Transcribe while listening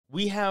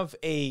we have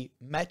a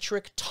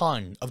metric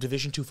ton of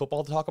Division II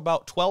football to talk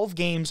about. 12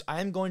 games.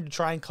 I'm going to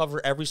try and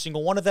cover every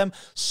single one of them.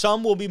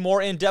 Some will be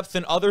more in-depth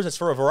than others. It's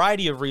for a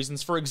variety of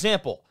reasons. For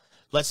example,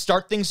 let's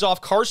start things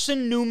off.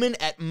 Carson Newman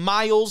at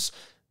Miles.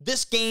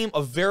 This game,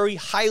 a very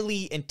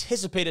highly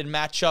anticipated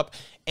matchup.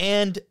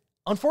 And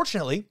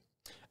unfortunately,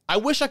 I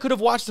wish I could have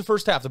watched the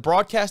first half. The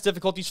broadcast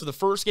difficulties for the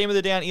first game of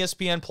the day on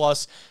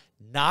ESPN+,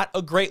 not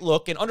a great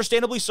look. And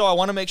understandably so, I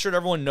want to make sure that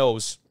everyone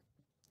knows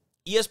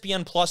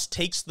ESPN Plus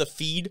takes the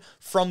feed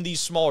from these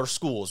smaller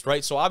schools,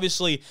 right? So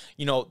obviously,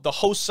 you know, the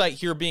host site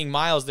here being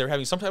Miles, they're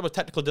having some type of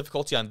technical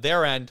difficulty on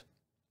their end.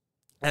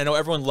 And I know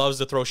everyone loves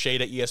to throw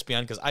shade at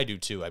ESPN because I do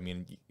too. I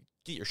mean,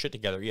 get your shit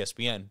together,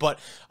 ESPN. But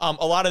a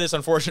lot of this,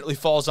 unfortunately,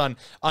 falls on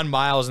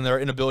Miles and their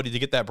inability to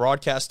get that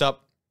broadcast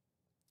up.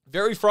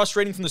 Very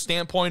frustrating from the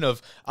standpoint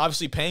of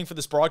obviously paying for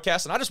this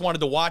broadcast, and I just wanted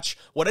to watch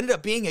what ended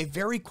up being a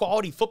very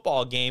quality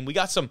football game. We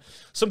got some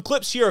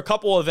clips here, a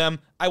couple of them.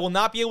 I will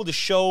not be able to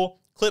show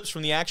clips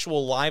from the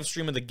actual live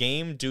stream of the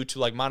game due to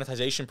like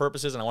monetization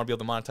purposes, and I want to be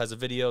able to monetize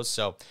the videos,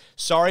 so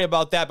sorry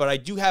about that, but I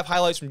do have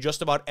highlights from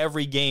just about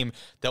every game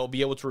that we'll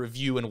be able to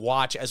review and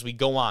watch as we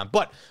go on.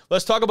 But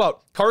let's talk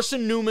about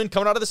Carson Newman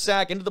coming out of the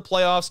SAC into the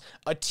playoffs,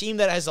 a team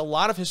that has a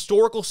lot of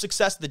historical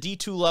success at the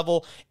D2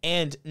 level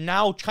and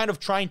now kind of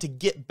trying to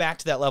get back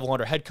to that level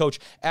under head coach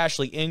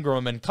Ashley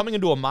Ingram, and coming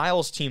into a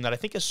Miles team that I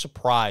think has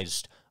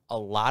surprised a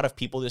lot of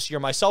people this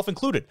year, myself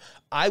included.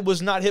 I was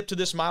not hip to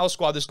this Miles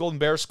squad, this Golden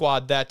Bear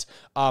squad that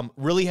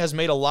really has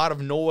made a lot of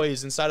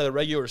noise inside of the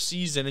regular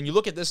season. And you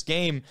look at this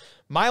game,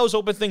 Miles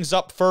opened things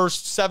up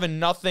first,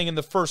 7-0 in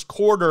the first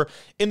quarter.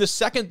 In the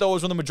second, though,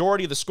 is when the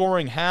majority of the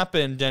scoring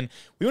happened. And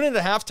we went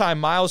into halftime,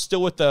 Miles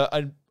still with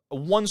a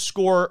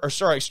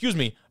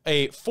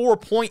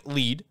 4-point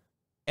lead.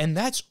 And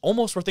that's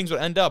almost where things would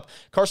end up.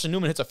 Carson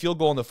Newman hits a field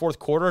goal in the fourth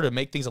quarter to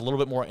make things a little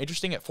bit more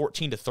interesting at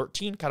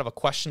 14-13. Kind of a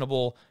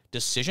questionable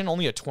decision.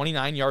 Only a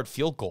 29-yard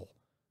field goal,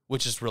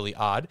 which is really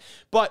odd.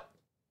 But,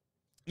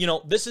 you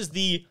know, this is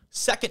the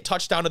second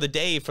touchdown of the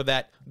day for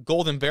that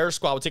Golden Bear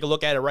squad. We'll take a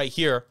look at it right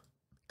here.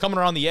 Coming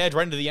around the edge,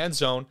 right into the end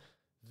zone.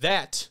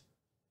 That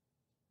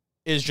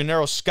is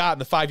Gennaro Scott in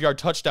the 5-yard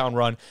touchdown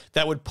run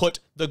that would put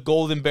the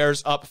Golden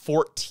Bears up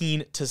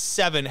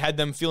 14-7, had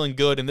them feeling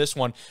good in this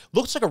one.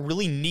 Looks like a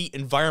really neat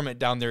environment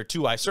down there,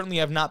 too. I certainly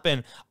have not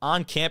been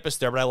on campus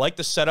there, but I like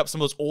to set up some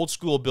of those old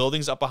school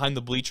buildings up behind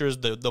the bleachers,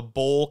 the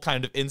bowl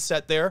kind of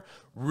inset there.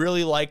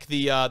 Really like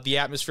the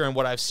atmosphere and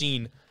what I've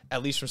seen,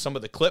 at least from some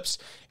of the clips.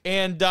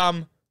 And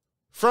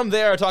from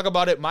there, I talk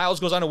about it.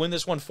 Miles goes on to win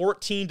this one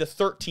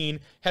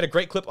 14-13. Had a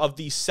great clip of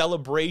the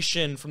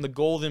celebration from the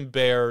Golden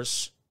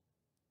Bears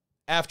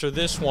after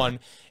this one,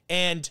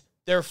 and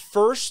their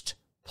first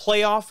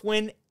playoff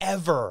win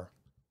ever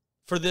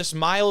for this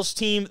Miles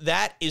team.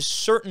 That is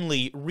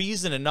certainly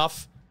reason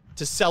enough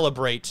to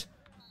celebrate.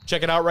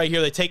 Check it out right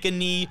here. They take a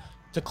knee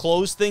to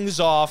close things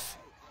off,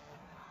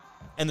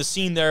 and the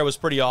scene there was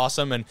pretty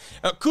awesome. And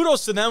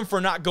kudos to them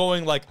for not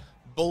going like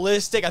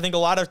ballistic. I think a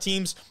lot of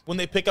teams, when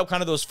they pick up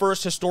kind of those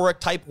first historic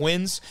type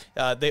wins,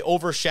 they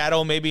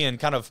overshadow maybe and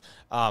kind of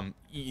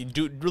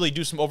really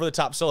do some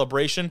over-the-top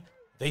celebration.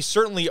 They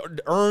certainly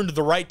earned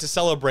the right to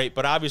celebrate,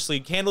 but obviously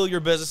handle your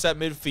business at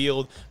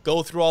midfield,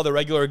 go through all the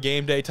regular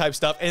game day type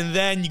stuff, and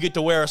then you get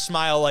to wear a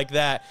smile like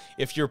that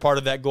if you're part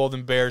of that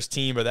Golden Bears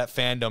team or that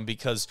fandom,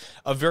 because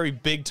a very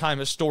big-time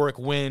historic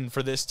win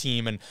for this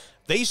team, and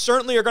they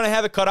certainly are going to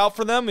have it cut out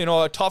for them. You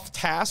know, a tough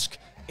task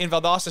in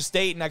Valdosta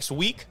State next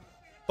week,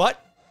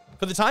 but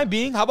for the time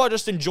being, how about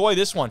just enjoy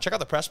this one? Check out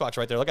the press box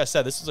right there. Like I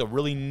said, this is a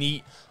really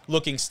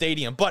neat-looking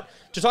stadium. But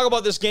to talk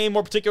about this game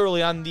more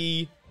particularly on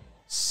the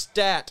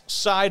stat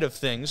side of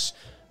things,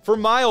 for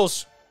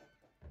Miles,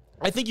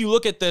 I think you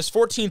look at this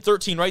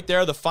 14-13 right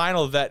there, the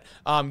final that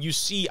you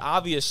see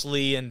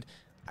obviously, and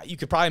you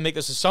could probably make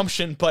this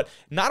assumption, but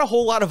not a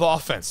whole lot of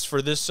offense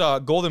for this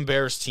Golden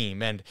Bears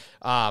team. And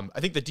I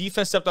think the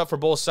defense stepped up for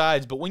both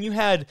sides, but when you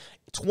had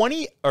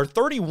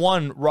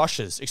 31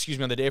 rushes,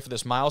 on the day for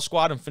this Miles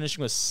squad and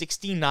finishing with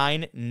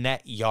 69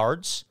 net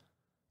yards,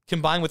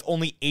 combined with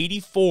only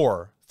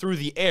 84 through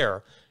the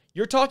air,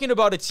 you're talking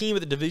about a team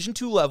at the Division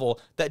II level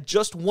that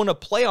just won a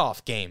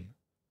playoff game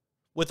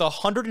with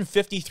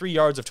 153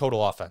 yards of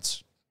total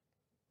offense.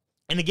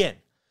 And again,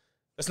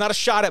 that's not a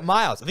shot at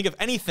Miles. I think if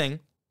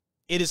anything,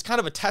 it is kind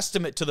of a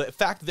testament to the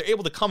fact that they're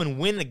able to come and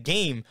win a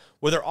game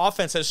where their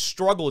offense has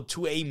struggled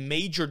to a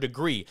major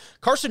degree.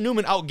 Carson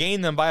Newman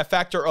outgained them by a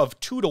factor of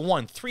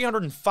 2-1,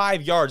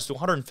 305 yards to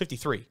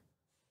 153.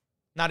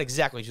 Not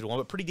exactly 2-1,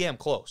 but pretty damn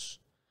close,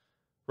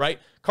 right?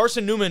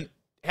 Carson Newman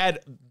had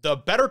the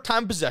better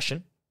time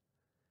possession.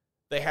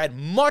 They had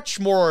much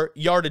more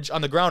yardage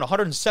on the ground,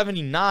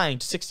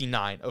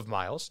 179-69 of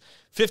Miles,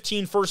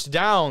 15 first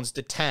downs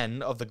to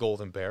 10 of the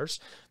Golden Bears.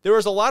 There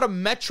was a lot of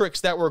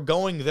metrics that were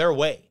going their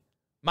way.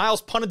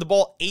 Miles punted the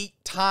ball 8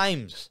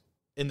 times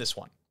in this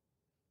one.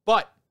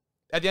 But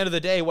at the end of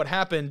the day, what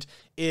happened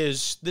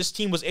is this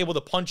team was able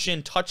to punch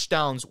in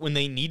touchdowns when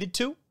they needed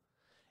to,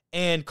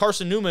 and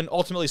Carson Newman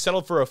ultimately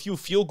settled for a few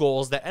field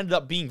goals that ended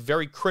up being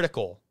very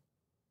critical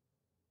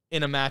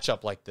in a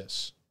matchup like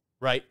this.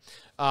 right?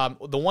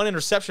 The one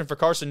interception for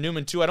Carson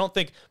Newman, too. I don't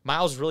think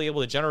Miles was really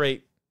able to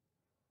generate,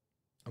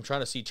 I'm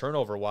trying to see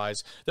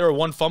turnover-wise. There were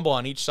one fumble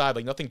on each side,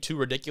 like nothing too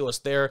ridiculous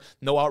there.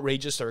 No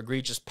outrageous or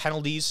egregious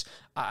penalties.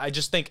 I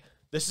just think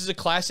this is a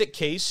classic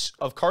case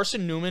of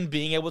Carson Newman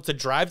being able to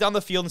drive down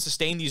the field and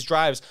sustain these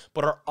drives,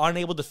 but are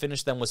unable to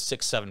finish them with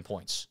 6-7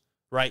 points,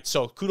 right?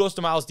 So kudos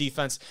to Miles'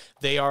 defense.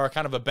 They are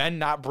kind of a bend,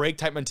 not break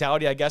type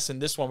mentality, I guess, in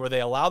this one, where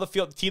they allow the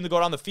team to go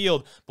down the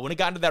field, but when it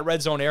got into that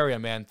red zone area,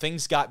 man,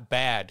 things got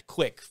bad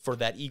quick for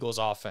that Eagles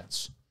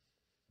offense.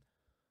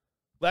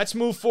 Let's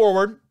move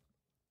forward.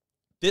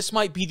 This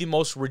might be the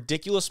most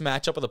ridiculous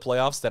matchup of the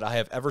playoffs that I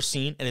have ever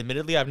seen. And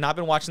admittedly, I've not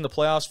been watching the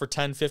playoffs for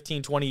 10,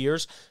 15, 20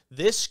 years.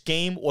 This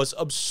game was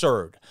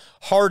absurd.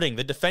 Harding,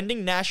 the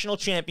defending national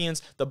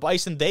champions, the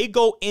Bison, they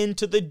go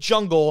into the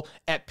jungle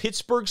at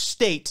Pittsburgh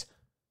State,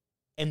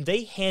 and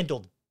they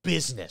handled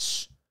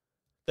business.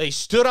 They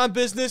stood on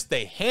business,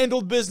 they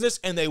handled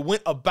business, and they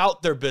went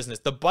about their business.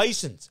 The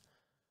Bisons,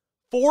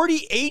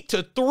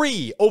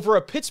 48-3 over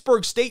a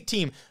Pittsburgh State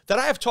team that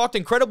I have talked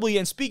incredibly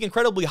and speak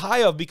incredibly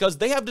high of because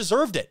they have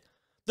deserved it.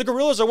 The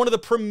Gorillas are one of the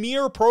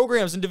premier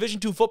programs in Division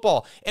II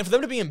football, and for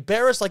them to be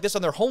embarrassed like this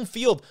on their home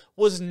field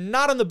was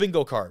not on the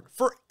bingo card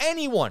for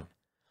anyone.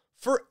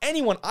 For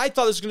anyone, I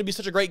thought this was going to be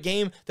such a great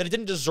game that it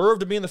didn't deserve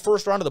to be in the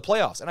first round of the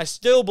playoffs. And I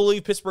still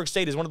believe Pittsburgh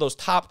State is one of those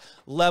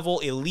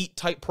top-level,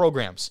 elite-type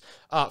programs.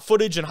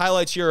 Footage and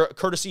highlights here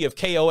courtesy of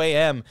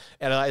KOAM,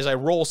 and as I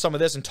roll some of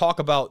this and talk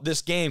about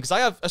this game, because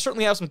I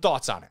certainly have some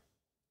thoughts on it,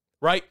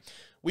 right?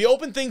 We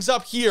open things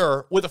up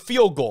here with a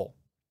field goal.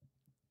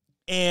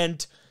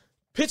 And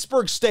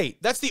Pittsburgh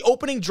State, that's the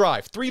opening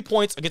drive. 3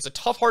 points against a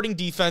tough Harding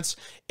defense,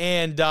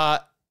 and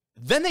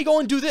then they go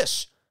and do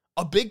this.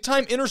 A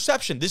big-time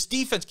interception. This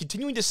defense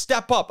continuing to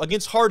step up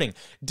against Harding.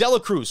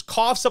 Delacruz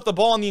coughs up the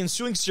ball in the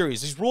ensuing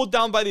series. He's ruled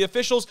down by the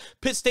officials.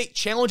 Pitt State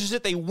challenges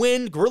it. They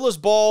win. Gorillas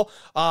ball.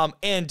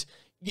 And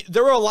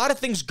there were a lot of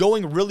things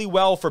going really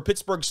well for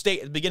Pittsburgh State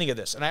at the beginning of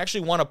this. And I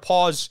actually want to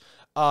pause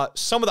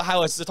some of the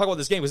highlights to talk about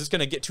this game because it's going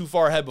to get too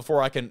far ahead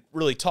before I can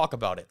really talk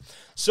about it.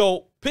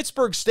 So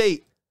Pittsburgh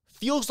State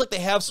feels like they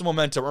have some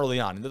momentum early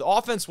on. The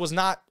offense was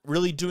not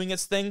really doing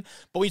its thing,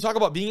 but when you talk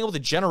about being able to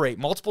generate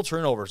multiple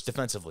turnovers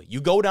defensively, you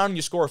go down and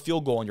you score a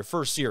field goal in your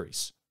first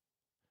series,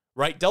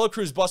 right?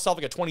 Delacruz busts off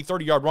like a 20,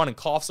 30-yard run and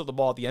coughs up the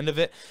ball at the end of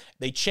it.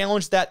 They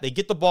challenged that. They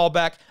get the ball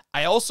back.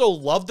 I also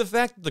love the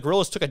fact that the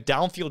Gorillas took a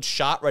downfield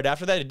shot right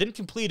after that. It didn't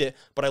complete it,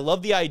 but I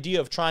love the idea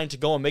of trying to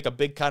go and make a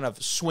big kind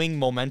of swing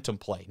momentum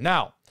play.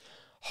 Now,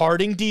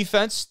 Harding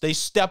defense, they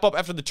step up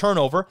after the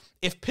turnover.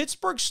 If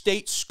Pittsburgh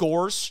State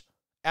scores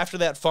after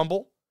that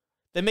fumble,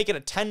 they make it a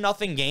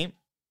 10-0 game,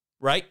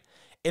 right?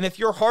 And if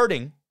you're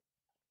Harding,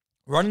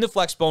 running the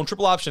flex bone,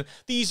 triple option,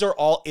 these are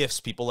all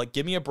ifs, people. Like,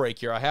 give me a break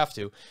here. I have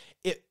to.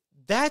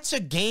 That's a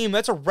game.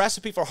 That's a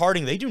recipe for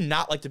Harding. They do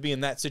not like to be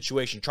in that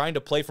situation, trying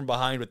to play from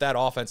behind with that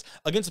offense.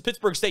 Against the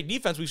Pittsburgh State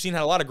defense, we've seen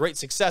had a lot of great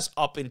success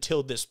up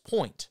until this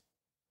point,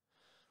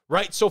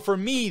 right? So for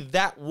me,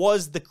 that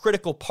was the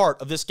critical part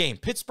of this game.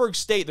 Pittsburgh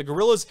State, the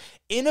Gorillas'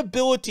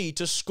 inability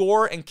to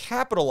score and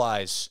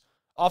capitalize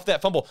off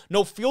that fumble.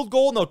 No field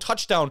goal, no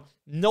touchdown,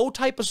 no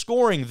type of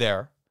scoring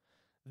there.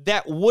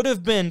 That would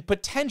have been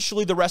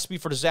potentially the recipe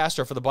for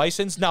disaster for the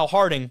Bisons. Now,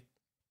 Harding,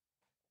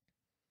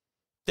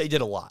 they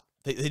did a lot.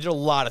 They did a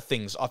lot of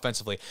things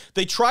offensively.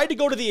 They tried to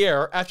go to the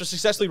air after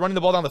successfully running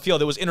the ball down the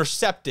field. It was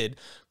intercepted.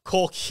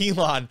 Cole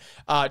Keelan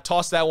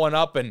tossed that one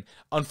up, and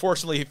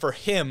unfortunately for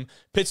him,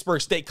 Pittsburgh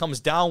State comes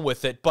down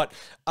with it. But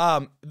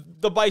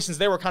the Bisons,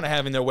 they were kind of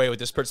having their way with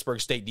this Pittsburgh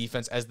State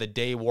defense as the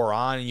day wore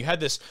on. And you had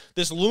this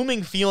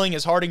looming feeling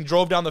as Harding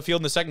drove down the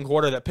field in the second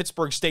quarter that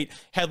Pittsburgh State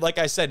had, like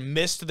I said,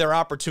 missed their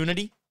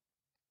opportunity.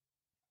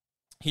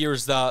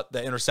 Here's the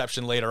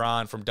interception later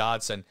on from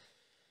Dodson.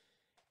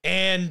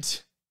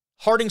 And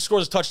Harding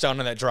scores a touchdown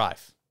on that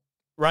drive,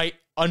 right?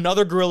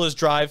 Another Gorillas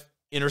drive,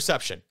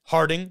 interception.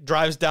 Harding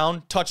drives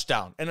down,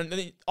 touchdown. And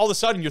then all of a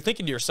sudden, you're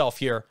thinking to yourself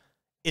here,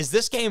 is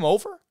this game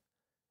over?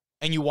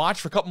 And you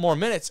watch for a couple more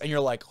minutes, and you're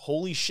like,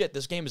 holy shit,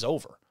 this game is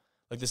over.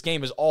 Like, this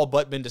game has all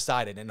but been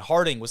decided. And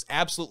Harding was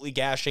absolutely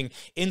gashing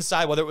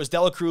inside, whether it was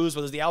Delacruz, whether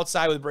it was the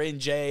outside with Braden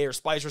Jay or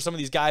Spicer, some of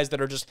these guys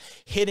that are just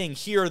hitting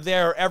here,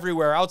 there,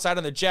 everywhere, outside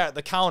on the jet,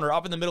 the counter,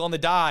 up in the middle on the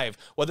dive,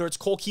 whether it's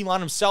Cole Keelan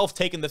himself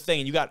taking the thing,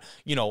 and you got,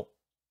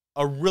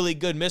 a really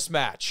good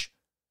mismatch.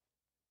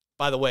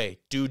 By the way,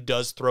 dude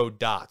does throw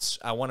dots.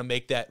 I want to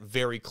make that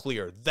very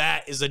clear.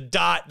 That is a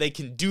dot. They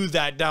can do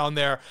that down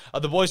there.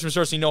 The boys from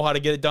Cersei know how to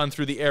get it done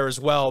through the air as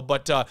well.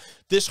 But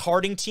this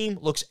Harding team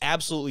looks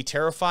absolutely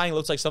terrifying. It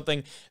looks like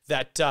something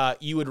that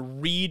you would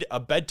read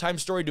a bedtime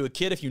story to a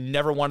kid if you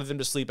never wanted them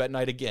to sleep at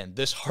night again.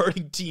 This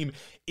Harding team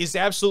is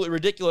absolutely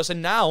ridiculous.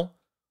 And now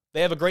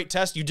they have a great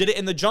test. You did it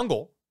in the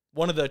jungle,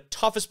 one of the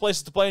toughest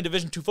places to play in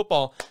Division II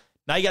football.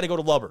 Now you got to go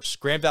to Lubbers,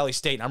 Grand Valley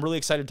State. And I'm really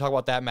excited to talk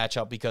about that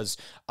matchup because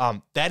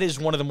that is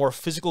one of the more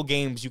physical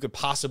games you could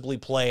possibly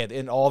play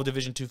in all of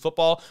Division II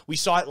football. We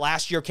saw it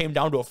last year, came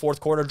down to a fourth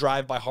quarter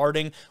drive by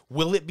Harding.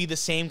 Will it be the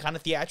same kind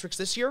of theatrics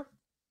this year?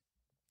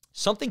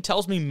 Something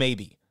tells me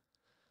maybe.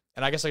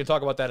 And I guess I can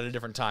talk about that at a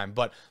different time.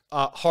 But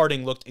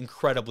Harding looked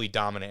incredibly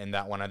dominant in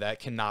that one, and that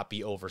cannot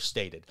be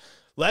overstated.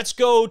 Let's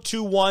go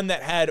to one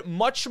that had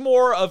much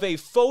more of a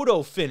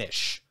photo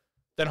finish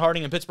than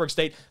Harding and Pittsburgh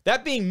State.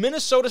 That being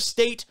Minnesota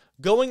State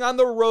going on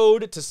the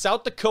road to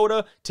South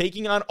Dakota,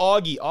 taking on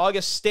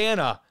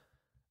Augustana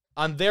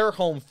on their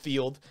home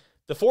field.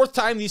 The fourth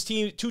time these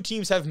two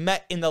teams have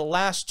met in the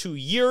last 2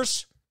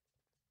 years.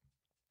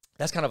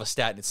 That's kind of a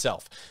stat in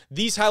itself.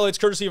 These highlights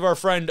courtesy of our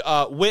friend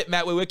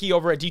Matt Witwicky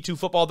over at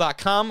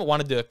D2Football.com.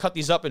 Wanted to cut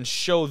these up and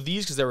show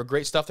these because they were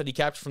great stuff that he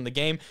captured from the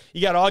game.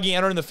 You got Augie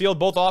entering the field,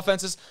 both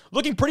offenses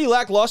looking pretty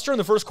lackluster in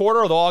the first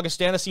quarter, although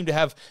Augustana seemed to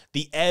have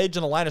the edge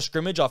on the line of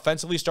scrimmage.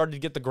 Offensively started to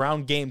get the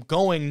ground game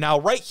going. Now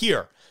right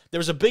here, there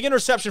was a big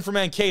interception for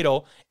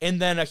Mankato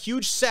and then a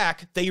huge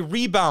sack. They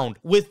rebound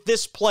with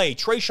this play.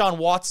 Trayshawn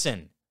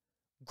Watson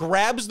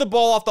grabs the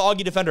ball off the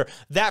Augie defender.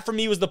 That, for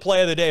me, was the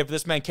play of the day for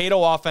this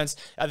Mankato offense.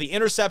 At the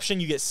interception,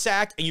 you get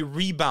sacked, and you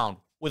rebound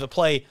with a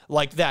play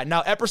like that.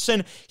 Now,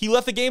 Epperson, he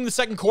left the game in the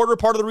second quarter.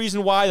 Part of the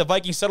reason why the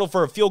Vikings settled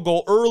for a field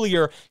goal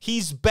earlier.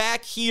 He's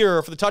back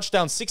here for the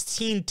touchdown,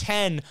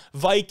 16-10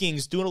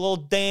 Vikings, doing a little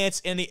dance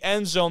in the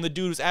end zone. The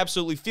dude was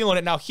absolutely feeling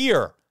it. Now,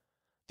 here,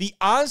 the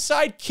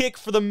onside kick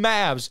for the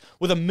Mavs.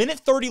 With a minute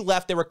 30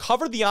 left, they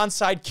recovered the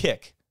onside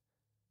kick.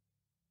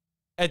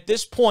 At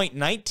this point,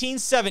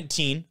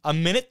 19-17, a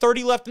minute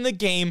 30 left in the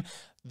game.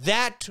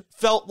 That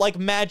felt like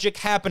magic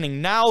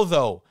happening. Now,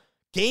 though,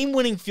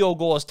 game-winning field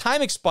goal as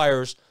time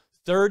expires,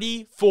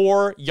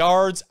 34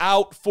 yards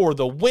out for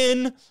the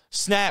win.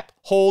 Snap,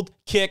 hold,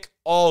 kick,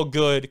 all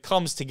good.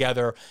 Comes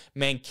together.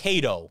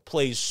 Mankato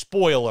plays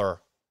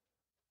spoiler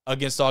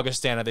against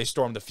Augustana. They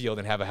storm the field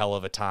and have a hell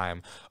of a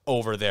time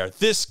over there.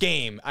 This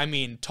game, I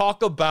mean,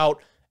 talk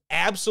about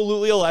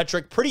absolutely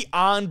electric, pretty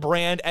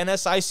on-brand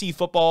NSIC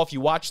football if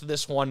you watch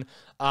this one.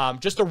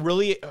 Just a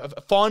really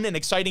fun and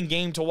exciting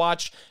game to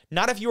watch.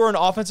 Not if you were an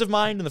offensive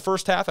mind in the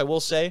first half, I will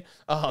say.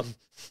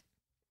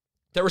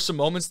 There were some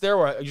moments there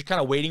where you're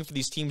kind of waiting for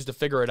these teams to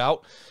figure it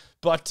out.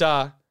 But,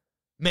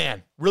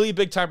 man, really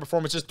big-time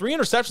performances. 3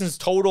 interceptions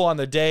total on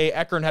the day.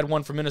 Eckern had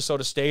 1 for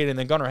Minnesota State, and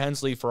then Gunnar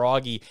Hensley for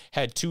Augie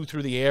had 2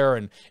 through the air,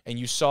 and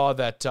you saw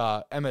that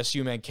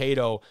MSU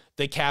Mankato,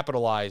 they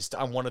capitalized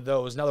on one of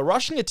those. Now, the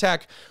rushing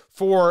attack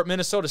for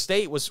Minnesota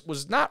State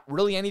was not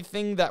really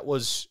anything that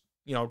was,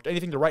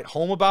 anything to write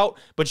home about,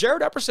 but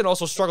Jared Epperson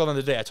also struggled on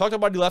the day. I talked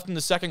about he left in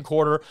the second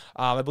quarter.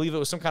 I believe it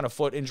was some kind of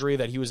foot injury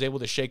that he was able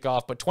to shake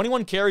off, but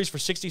 21 carries for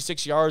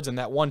 66 yards and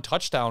that 1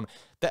 touchdown,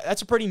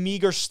 that's a pretty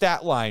meager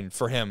stat line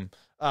for him.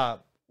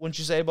 Wouldn't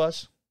you say,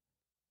 Buzz?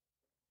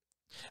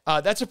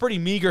 That's a pretty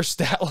meager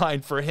stat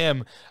line for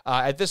him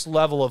at this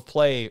level of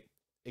play,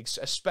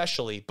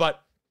 especially.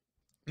 But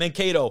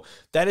Mankato,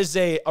 that is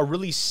a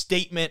really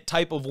statement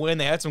type of win.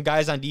 They had some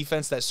guys on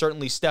defense that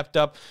certainly stepped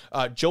up.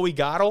 Joey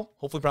Gatto,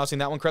 hopefully pronouncing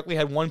that one correctly,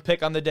 had 1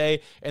 pick on the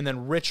day, and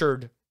then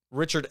Richard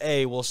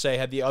A, we'll say,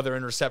 had the other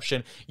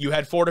interception. You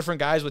had 4 different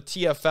guys with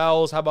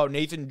TFLs. How about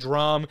Nathan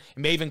Drum,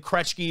 Maven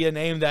Kretschke, a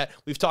name that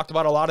we've talked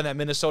about a lot on that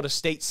Minnesota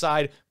State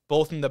side,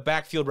 both in the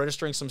backfield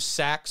registering some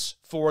sacks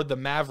for the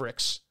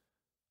Mavericks.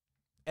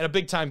 And a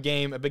big-time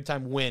game, a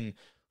big-time win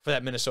for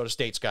that Minnesota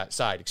State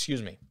side.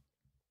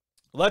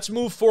 Let's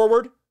move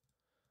forward.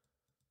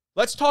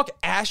 Let's talk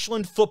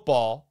Ashland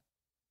football,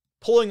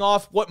 pulling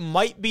off what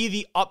might be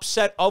the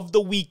upset of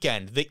the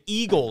weekend. The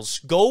Eagles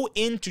go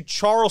into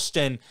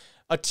Charleston,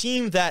 a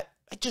team that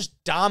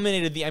just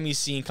dominated the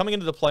MEC and coming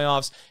into the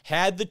playoffs,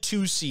 had the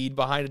 2 seed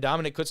behind a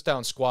dominant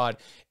Kutztown squad,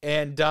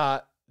 and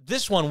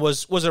this one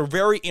was a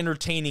very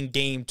entertaining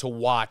game to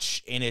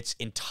watch in its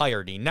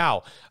entirety.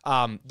 Now,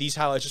 these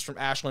highlights just from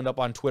Ashland up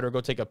on Twitter,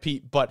 go take a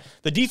peek. But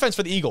the defense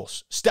for the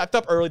Eagles stepped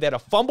up early. They had a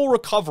fumble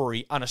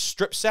recovery on a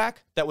strip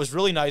sack that was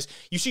really nice.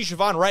 You see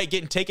Siobhan Wright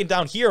getting taken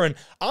down here, and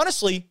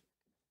honestly,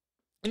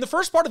 in the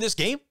first part of this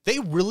game, they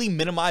really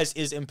minimized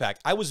his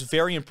impact. I was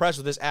very impressed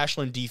with this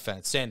Ashland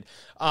defense, and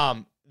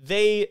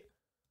they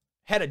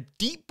had a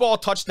deep ball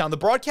touchdown. The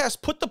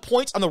broadcast put the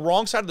points on the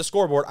wrong side of the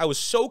scoreboard. I was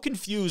so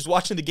confused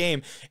watching the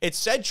game. It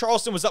said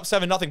Charleston was up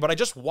 7-0, but I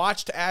just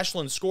watched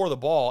Ashland score the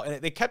ball,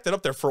 and they kept it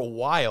up there for a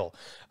while.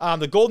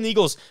 The Golden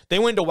Eagles, they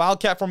went into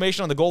Wildcat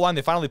formation on the goal line.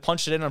 They finally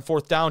punched it in on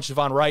 4th down.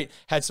 Siobhan Wright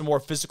had some more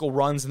physical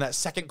runs in that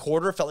second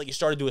quarter. Felt like he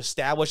started to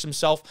establish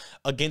himself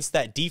against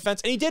that defense,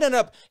 and he did end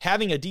up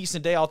having a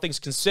decent day, all things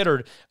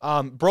considered.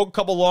 Broke a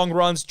couple long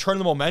runs, turned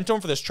the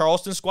momentum for this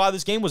Charleston squad.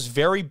 This game was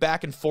very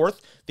back and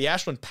forth. The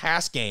Ashland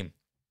pass game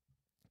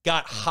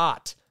got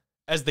hot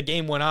as the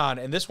game went on.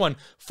 And this one,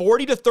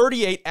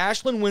 40-38,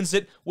 Ashland wins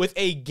it with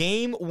a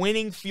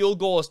game-winning field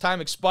goal as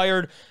time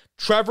expired.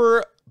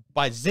 Trevor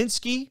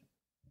Bazinski,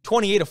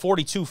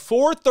 28-42,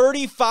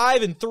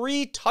 435 and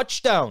 3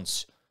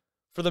 touchdowns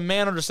for the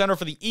man under center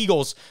for the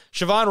Eagles.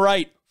 Siobhan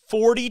Wright,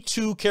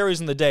 42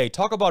 carries in the day.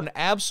 Talk about an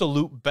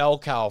absolute bell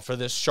cow for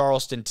this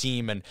Charleston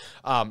team. And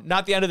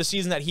not the end of the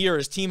season that he or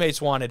his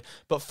teammates wanted,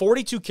 but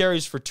 42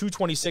 carries for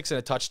 226 and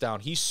a touchdown.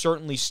 He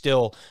certainly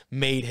still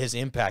made his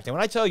impact. And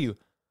when I tell you,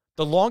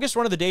 the longest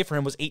run of the day for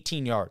him was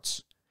 18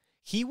 yards.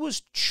 He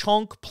was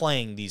chunk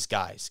playing these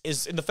guys,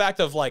 is in the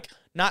fact of like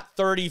not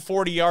 30,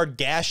 40-yard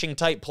gashing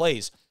type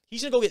plays.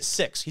 He's going to go get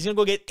 6. He's going to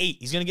go get 8.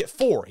 He's going to get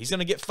 4. He's going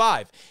to get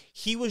 5.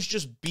 He was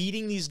just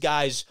beating these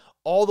guys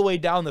all the way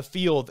down the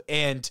field,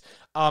 and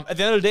at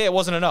the end of the day, it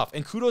wasn't enough.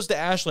 And kudos to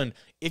Ashland.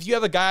 If you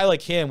have a guy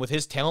like him with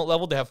his talent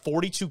level to have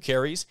 42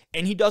 carries,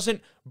 and he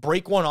doesn't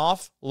break one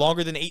off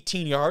longer than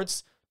 18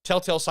 yards,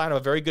 telltale sign of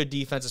a very good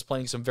defense is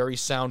playing some very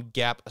sound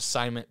gap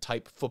assignment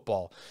type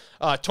football.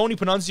 Tony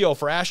Panunzio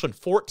for Ashland,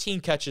 14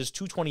 catches,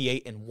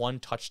 228, and 1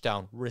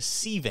 touchdown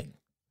receiving.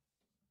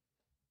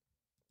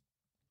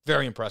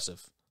 Very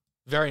impressive.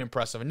 Very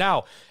impressive. And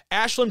now,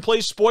 Ashland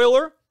plays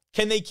spoiler.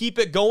 Can they keep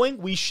it going?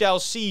 We shall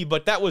see.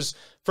 But that was,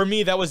 for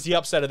me, that was the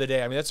upset of the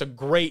day. I mean, that's a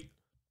great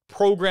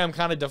program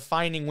kind of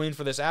defining win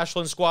for this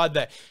Ashland squad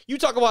that you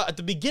talk about at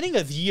the beginning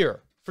of the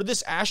year. For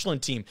this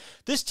Ashland team,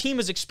 this team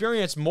has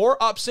experienced more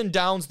ups and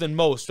downs than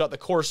most throughout the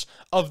course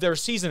of their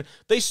season.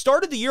 They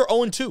started the year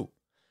 0-2.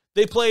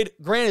 They played,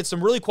 granted,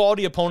 some really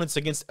quality opponents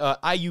against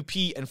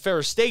IUP and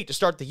Ferris State to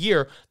start the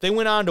year. They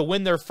went on to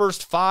win their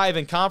first 5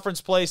 in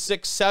conference play,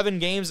 6, 7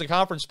 games in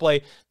conference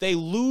play. They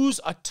lose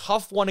a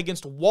tough one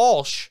against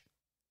Walsh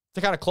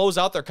to kind of close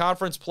out their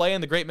conference play in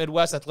the Great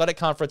Midwest Athletic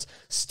Conference.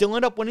 Still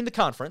end up winning the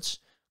conference.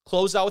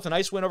 Closed out with a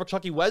nice win over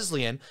Kentucky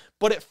Wesleyan,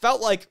 but it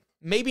felt like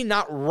maybe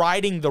not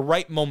riding the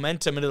right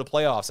momentum into the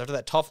playoffs. After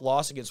that tough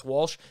loss against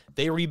Walsh,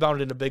 they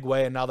rebounded in a big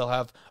way, and now they'll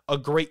have a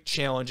great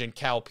challenge in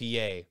Cal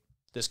PA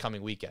this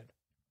coming weekend.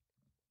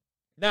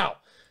 Now,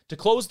 to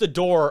close the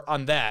door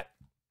on that,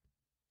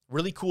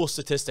 really cool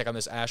statistic on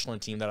this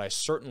Ashland team that I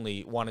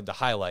certainly wanted to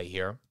highlight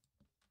here.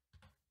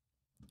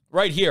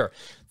 Right here,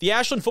 the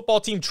Ashland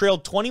football team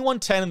trailed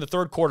 21-10 in the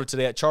third quarter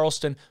today at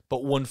Charleston,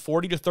 but won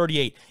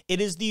 40-38. It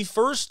is the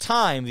first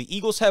time the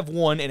Eagles have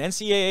won an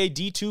NCAA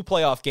D2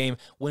 playoff game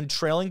when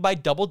trailing by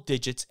double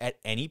digits at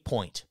any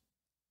point.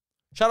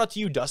 Shout out to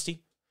you,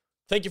 Dusty.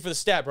 Thank you for the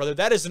stat, brother.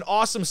 That is an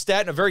awesome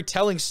stat and a very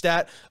telling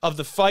stat of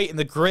the fight and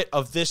the grit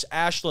of this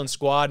Ashland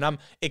squad, and I'm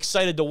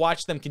excited to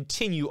watch them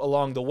continue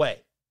along the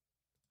way.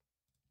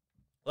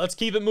 Let's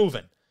keep it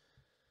moving.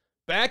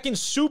 Back in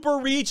Super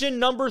Region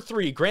number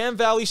 3, Grand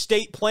Valley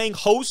State playing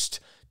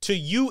host to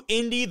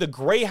UIndy, the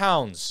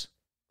Greyhounds.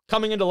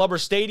 Coming into Lubber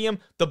Stadium,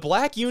 the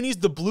black unis,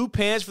 the blue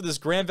pants for this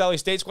Grand Valley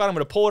State squad. I'm going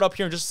to pull it up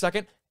here in just a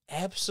second.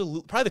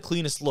 Absolutely, probably the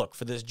cleanest look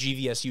for this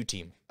GVSU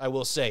team, I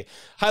will say.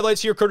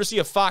 Highlights here courtesy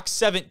of Fox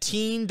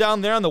 17 down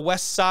there on the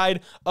west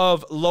side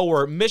of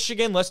Lower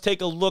Michigan. Let's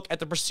take a look at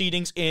the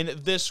proceedings in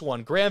this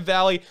one. Grand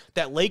Valley,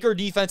 that Laker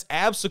defense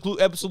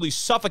absolutely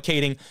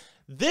suffocating.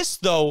 This,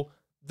 though,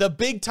 the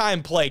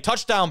big-time play,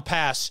 touchdown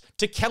pass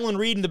to Kellen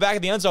Reed in the back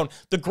of the end zone.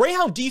 The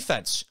Greyhound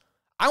defense,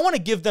 I want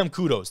to give them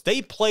kudos.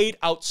 They played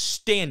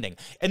outstanding.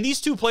 And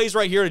these 2 plays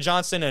right here to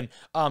Johnson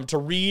and to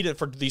Reed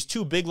for these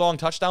 2 big, long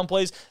touchdown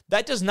plays,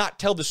 that does not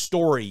tell the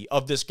story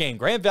of this game.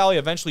 Grand Valley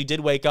eventually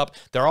did wake up.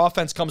 Their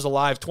offense comes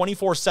alive.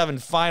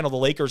 24-7 final. The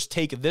Lakers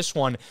take this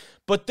one.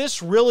 But this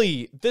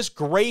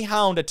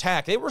Greyhound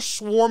attack, they were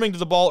swarming to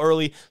the ball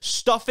early,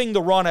 stuffing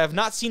the run. I have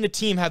not seen a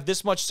team have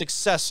this much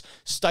success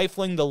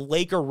stifling the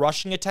Laker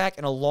rushing attack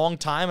in a long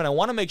time, and I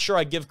want to make sure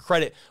I give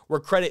credit where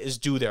credit is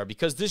due there,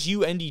 because this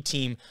UIndy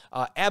team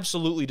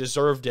absolutely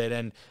deserved it.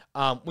 And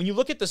when you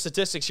look at the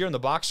statistics here in the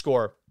box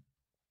score,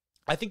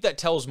 I think that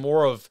tells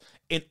more of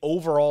an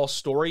overall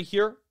story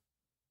here,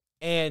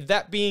 and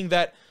that being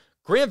that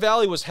Grand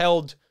Valley was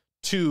held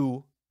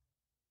to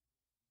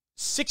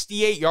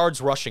 68 yards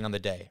rushing on the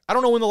day. I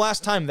don't know when the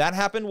last time that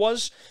happened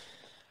was.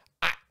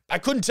 I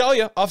couldn't tell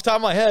you off the top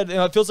of my head.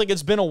 It feels like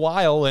it's been a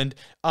while, and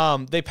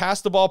they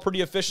passed the ball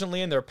pretty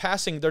efficiently, and their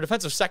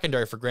defensive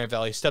secondary for Grand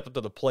Valley stepped up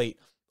to the plate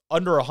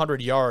under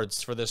 100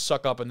 yards for this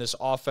suck up and this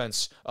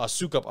offense.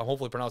 Sukup, I'm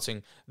hopefully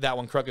pronouncing that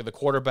one correctly, the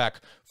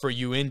quarterback for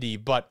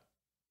UIndy. But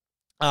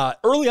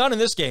early on in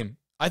this game,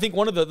 I think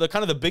one of the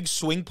kind of the big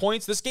swing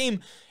points, this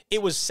game,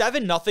 it was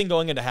 7-0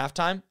 going into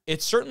halftime.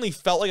 It certainly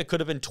felt like it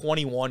could have been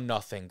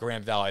 21-0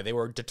 Grand Valley. They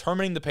were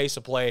determining the pace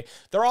of play.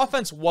 Their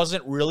offense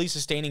wasn't really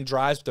sustaining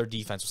drives, but their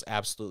defense was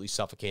absolutely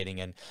suffocating.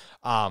 And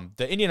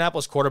the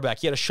Indianapolis quarterback,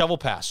 he had a shovel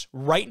pass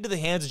right into the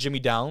hands of Jimmy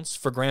Downs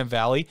for Grand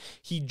Valley.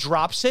 He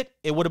drops it.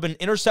 It would have been an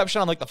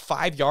interception on like the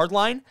 5-yard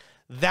line.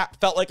 That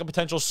felt like a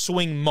potential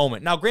swing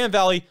moment. Now, Grand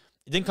Valley,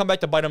 it didn't come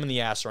back to bite them in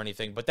the ass or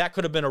anything, but that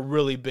could have been a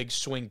really big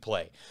swing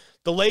play.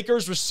 The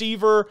Lakers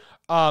receiver,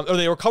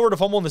 they recovered a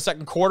fumble in the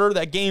second quarter.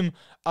 That game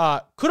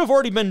could have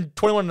already been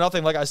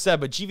 21-0, like I said,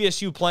 but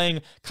GVSU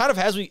playing kind of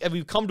as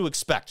we've come to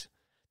expect.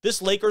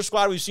 This Lakers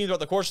squad we've seen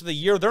throughout the course of the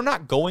year, they're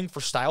not going for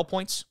style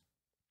points.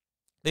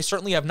 They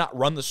certainly have not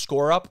run the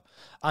score up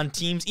on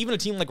teams, even a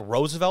team like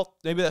Roosevelt,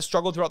 maybe that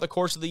struggled throughout the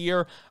course of the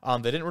year.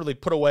 They didn't really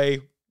put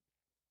away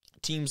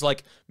teams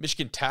like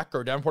Michigan Tech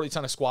or Davenport, these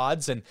kind of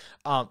squads, and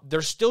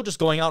they're still just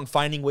going out and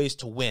finding ways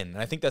to win. And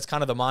I think that's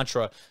kind of the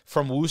mantra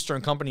from Wooster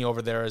and company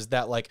over there, is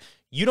that, like,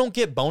 you don't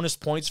get bonus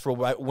points for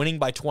winning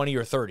by 20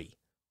 or 30.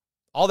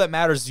 All that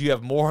matters is you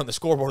have more on the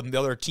scoreboard than the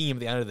other team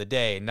at the end of the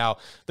day. Now,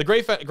 the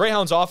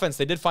Greyhounds offense,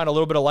 they did find a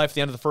little bit of life at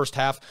the end of the first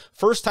half.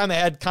 First time they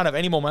had kind of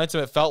any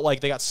momentum, it felt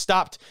like they got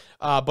stopped.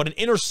 But an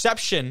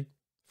interception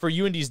for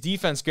UIndy's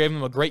defense gave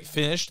them a great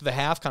finish to the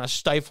half, kind of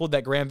stifled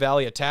that Grand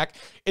Valley attack.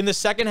 In the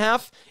second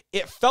half,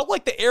 it felt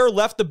like the air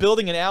left the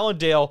building in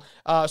Allendale.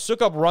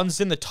 Sukup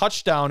runs in the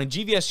touchdown, and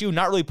GVSU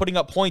not really putting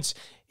up points.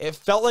 It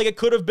felt like it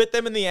could have bit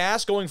them in the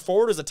ass going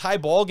forward as a tie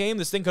ball game.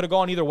 This thing could have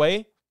gone either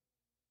way.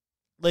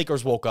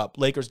 Lakers woke up.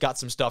 Lakers got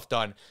some stuff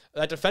done.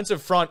 That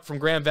defensive front from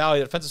Grand Valley,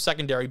 the defensive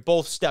secondary,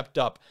 both stepped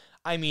up.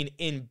 I mean,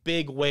 in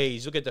big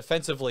ways. Look at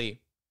defensively,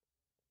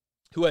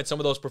 who had some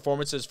of those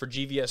performances for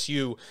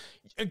GVSU.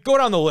 Go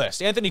down the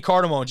list. Anthony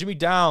Cardamone, Jimmy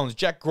Downs,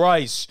 Jack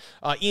Grice,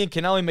 Ian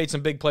Kennelly made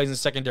some big plays in the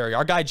secondary.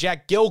 Our guy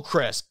Jack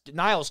Gilchrist,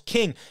 Niles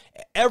King,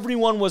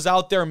 everyone was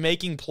out there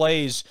making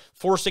plays,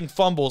 forcing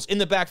fumbles in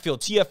the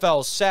backfield,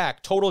 TFLs,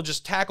 sack, total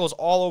just tackles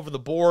all over the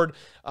board.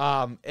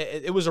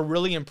 It was a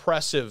really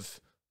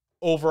impressive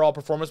overall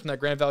performance from that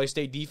Grand Valley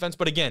State defense.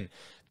 But again,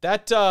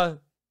 that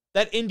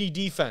Indy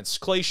defense,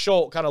 Clay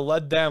Schultz kind of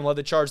led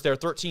the charge there.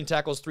 13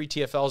 tackles, 3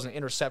 TFLs, and an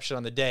interception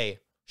on the day.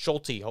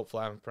 Schulte,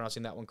 hopefully I'm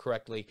pronouncing that one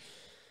correctly.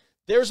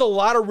 There's a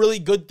lot of really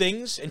good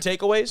things and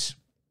takeaways.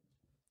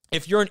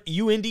 If you're an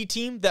UIndy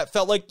team that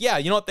felt like, yeah,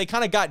 you know what, they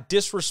kind of got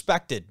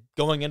disrespected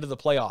going into the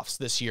playoffs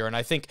this year, and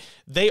I think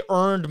they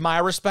earned my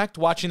respect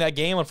watching that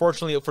game.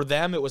 Unfortunately for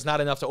them, it was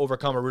not enough to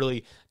overcome a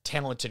really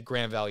talented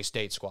Grand Valley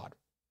State squad.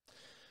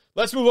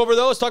 Let's move over,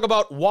 though. Let's talk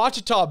about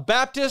Ouachita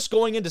Baptist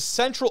going into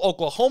Central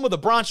Oklahoma. The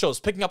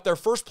Bronchos picking up their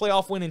first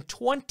playoff win in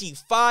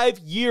 25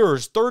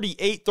 years,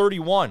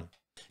 38-31.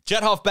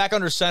 Jet Huff back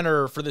under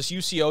center for this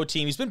UCO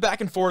team. He's been back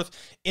and forth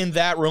in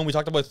that room. We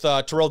talked with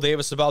Terrell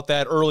Davis about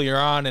that earlier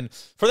on, and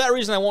for that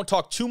reason, I won't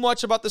talk too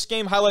much about this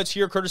game. Highlights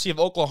here, courtesy of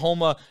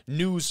Oklahoma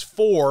News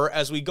 4,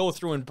 as we go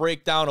through and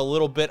break down a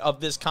little bit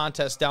of this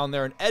contest down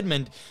there in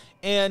Edmond.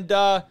 And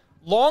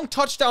long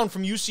touchdown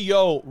from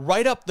UCO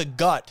right up the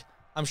gut.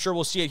 I'm sure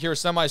we'll see it here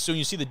semi-soon.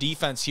 You see the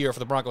defense here for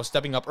the Broncos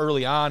stepping up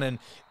early on, and,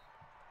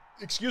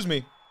 excuse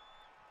me,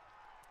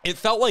 it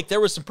felt like there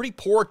was some pretty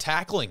poor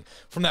tackling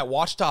from that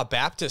Ouachita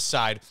Baptist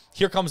side.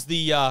 Here comes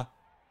the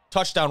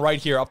touchdown right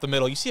here up the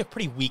middle. You see a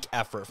pretty weak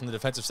effort from the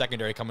defensive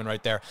secondary coming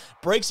right there.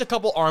 Breaks a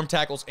couple arm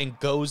tackles and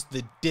goes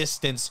the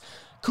distance.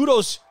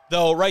 Kudos,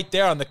 though, right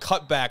there on the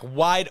cutback.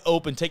 Wide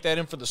open. Take that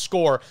in for the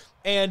score.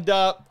 And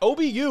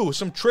OBU,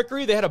 some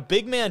trickery. They had a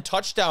big man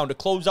touchdown to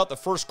close out the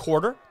first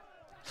quarter.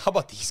 How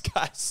about these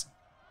guys?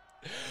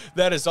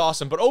 That is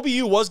awesome. But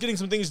OBU was getting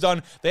some things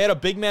done. They had a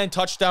big man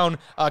touchdown,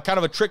 kind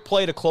of a trick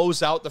play to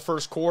close out the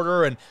first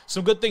quarter, and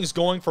some good things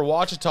going for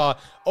Ouachita.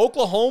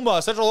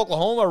 Central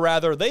Oklahoma,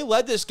 rather, they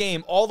led this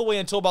game all the way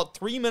until about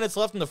 3 minutes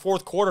left in the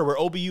fourth quarter, where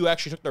OBU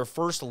actually took their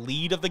first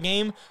lead of the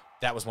game.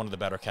 That was one of the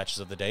better catches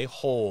of the day.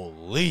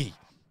 Holy.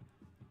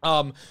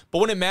 But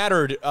when it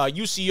mattered,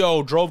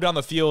 UCO drove down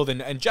the field,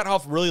 and Jet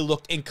Huff really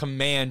looked in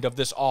command of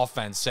this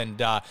offense. And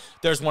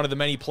there's one of the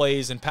many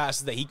plays and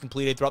passes that he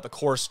completed throughout the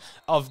course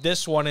of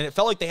this one. And it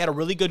felt like they had a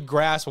really good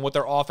grasp on what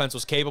their offense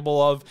was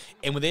capable of.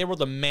 And when they were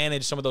able to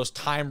manage some of those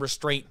time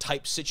restraint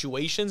type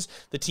situations,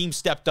 the team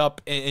stepped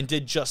up and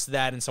did just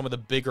that in some of the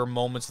bigger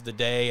moments of the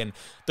day. And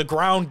the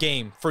ground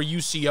game for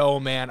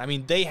UCO, man, I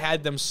mean, they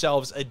had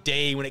themselves a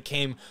day when it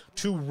came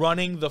to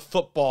running the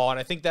football. And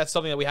I think that's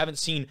something that we haven't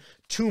seen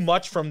too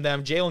much from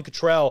them. Jalen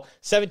Cottrell,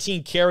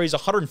 17 carries,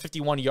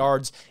 151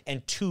 yards,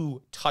 and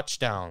 2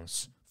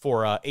 touchdowns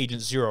for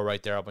Agent Zero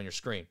right there up on your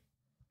screen.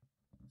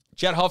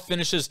 Jet Huff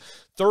finishes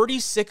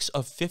 36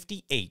 of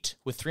 58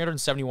 with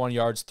 371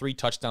 yards, 3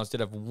 touchdowns, did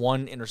have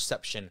 1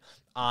 interception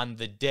on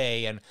the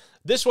day. And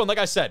this one, like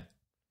I said,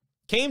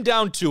 came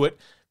down to it.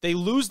 They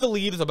lose the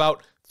lead with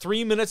about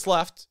 3 minutes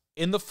left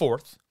in the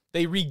fourth.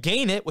 They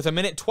regain it with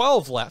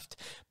 1:12 left,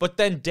 but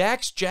then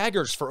Dax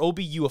Jaggers for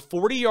OBU, a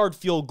 40-yard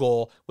field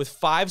goal with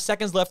 5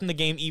 seconds left in the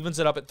game, evens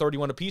it up at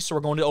 31 apiece, so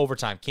we're going to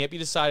overtime. Can't be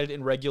decided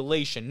in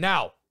regulation.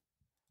 Now,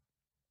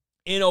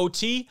 in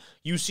OT,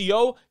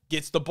 UCO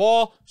gets the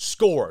ball,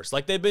 scores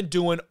like they've been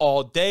doing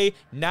all day.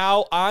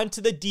 Now on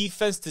to the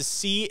defense to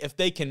see if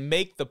they can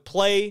make the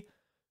play.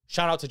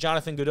 Shout out to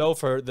Jonathan Godot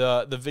for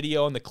the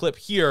video and the clip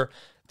here.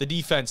 The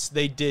defense,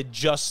 they did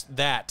just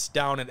that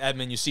down in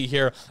Edmond. You see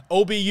here,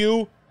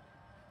 OBU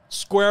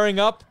squaring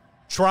up,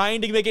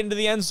 trying to make it into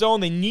the end zone.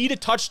 They need a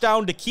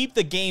touchdown to keep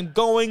the game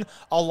going.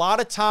 A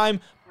lot of time,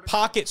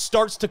 pocket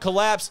starts to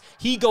collapse.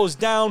 He goes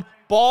down,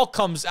 ball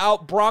comes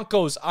out,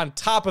 Broncos on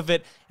top of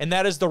it, and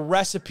that is the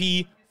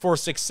recipe for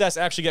success.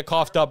 Actually get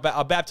coughed up.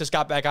 Baptist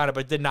got back on it,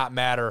 but it did not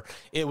matter.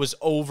 It was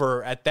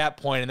over at that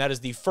point, and that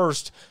is the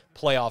first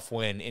playoff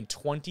win in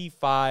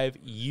 25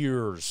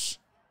 years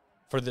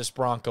for this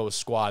Broncos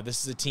squad.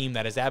 This is a team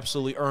that has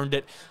absolutely earned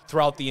it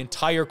throughout the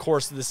entire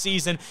course of the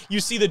season. You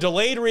see the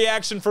delayed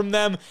reaction from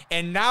them,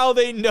 and now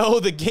they know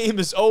the game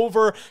is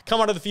over.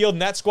 Come out of the field,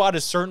 and that squad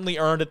has certainly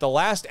earned it. The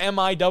last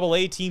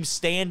MIAA team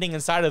standing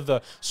inside of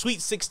the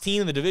Sweet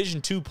 16 in the Division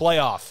II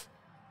playoff.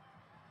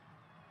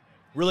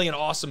 Really an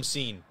awesome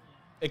scene.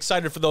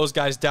 excited for those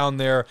guys down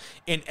there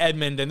in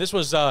Edmond. And this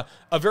was a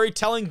very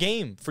telling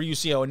game for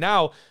UCO. And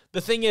now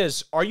the thing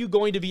is, are you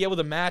going to be able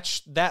to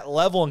match that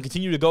level and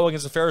continue to go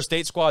against a Ferris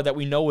State squad that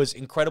we know is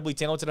incredibly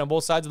talented on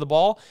both sides of the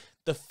ball?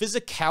 The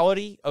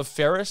physicality of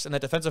Ferris and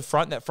that defensive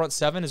front, that front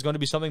seven, is going to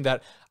be something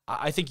that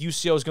I think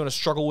UCO is going to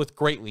struggle with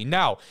greatly.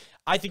 Now,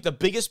 I think the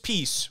biggest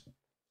piece,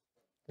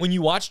 when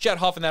you watch Jet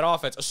Huff in that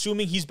offense,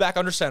 assuming he's back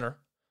under center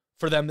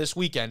for them this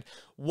weekend,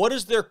 what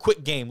does their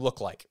quick game look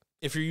like?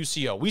 If you're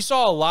UCO, we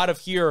saw a lot of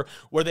here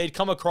where they'd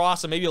come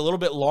across and maybe a little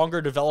bit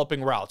longer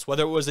developing routes,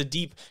 whether it was a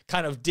deep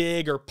kind of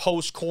dig or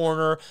post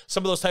corner,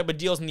 some of those type of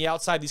deals on the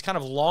outside, these kind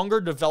of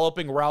longer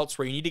developing routes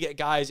where you need to get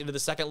guys into the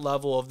second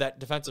level of that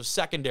defensive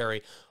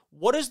secondary.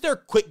 What does their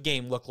quick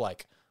game look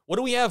like? What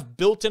do we have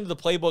built into the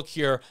playbook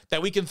here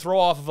that we can throw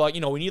off of,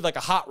 we need like a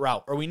hot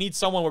route, or we need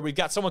someone where we've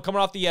got someone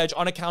coming off the edge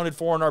unaccounted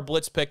for in our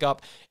blitz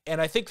pickup. And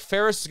I think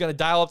Ferris is going to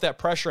dial up that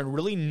pressure and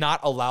really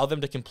not allow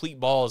them to complete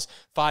balls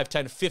 5,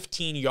 10,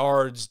 15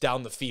 yards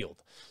down the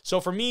field.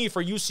 So for me,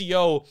 for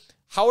UCO,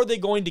 how are they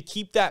going to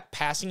keep that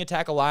passing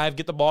attack alive,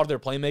 get the ball to their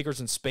playmakers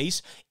in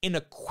space in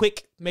a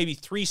quick, maybe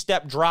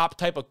 3-step drop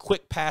type of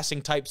quick passing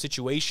type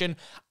situation?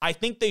 I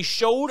think they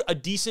showed a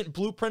decent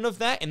blueprint of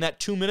that in that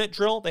 2-minute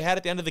drill they had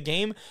at the end of the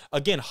game.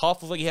 Again,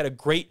 Huff looked like he had a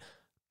great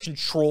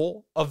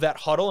control of that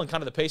huddle and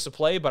kind of the pace of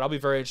play, but I'll be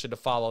very interested to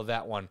follow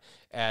that one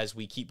as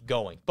we keep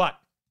going. But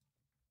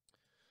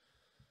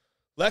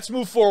let's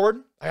move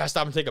forward. I gotta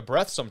stop and take a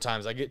breath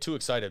sometimes. I get too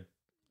excited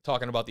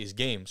talking about these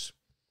games.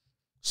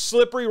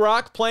 Slippery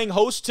Rock playing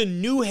host to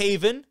New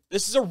Haven.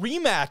 This is a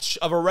rematch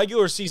of a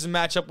regular season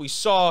matchup we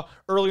saw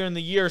earlier in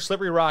the year.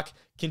 Slippery Rock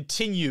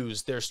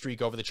continues their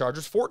streak over the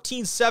Chargers.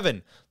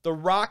 14-7. The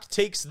Rock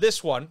takes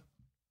this one.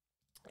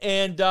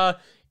 And,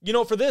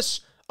 for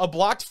this, a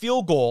blocked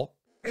field goal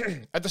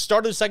at the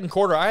start of the second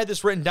quarter, I had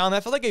this written down.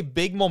 That felt like a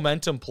big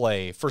momentum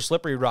play for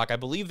Slippery Rock. I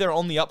believe they're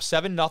only up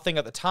 7-0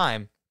 at the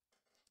time.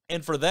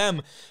 And for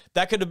them,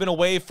 that could have been a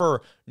way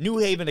for New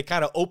Haven to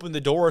kind of open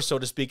the door, so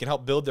to speak, and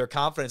help build their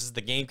confidence as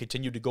the game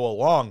continued to go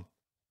along.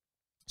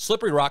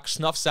 Slippery Rock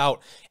snuffs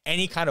out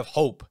any kind of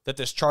hope that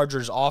this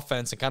Chargers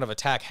offense and kind of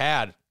attack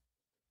had.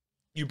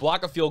 You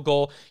block a field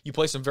goal, you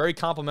play some very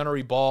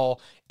complimentary ball,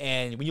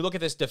 and when you look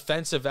at this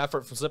defensive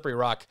effort from Slippery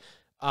Rock,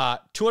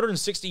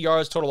 260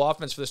 yards total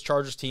offense for this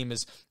Chargers team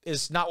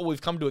is not what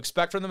we've come to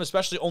expect from them,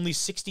 especially only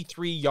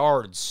 63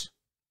 yards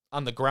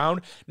on the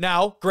ground.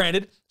 Now,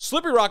 granted,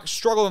 Slippery Rock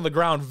struggled on the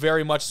ground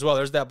very much as well.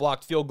 There's that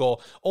blocked field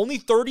goal. Only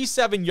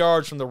 37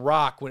 yards from the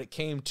Rock when it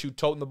came to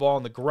toting the ball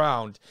on the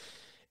ground.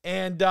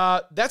 And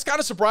that's kind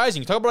of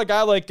surprising. You talk about a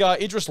guy like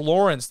Idris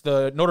Lawrence,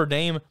 the Notre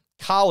Dame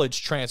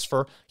college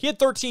transfer. He had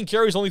 13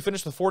 carries, only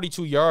finished with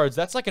 42 yards.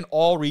 That's like an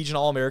all-region,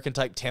 all-American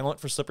type talent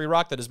for Slippery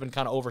Rock that has been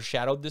kind of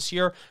overshadowed this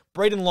year.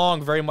 Braden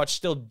Long very much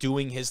still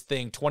doing his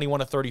thing.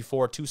 21 of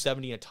 34,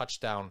 270 and a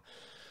touchdown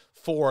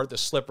for the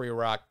Slippery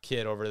Rock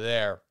kid over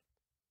there.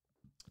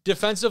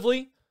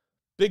 Defensively,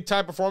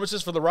 big-time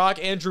performances for the Rock.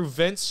 Andrew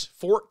Vince,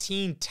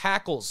 14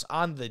 tackles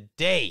on the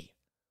day.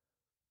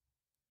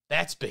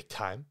 That's big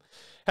time.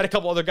 Had a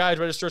couple other guys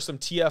register some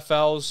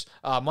TFLs.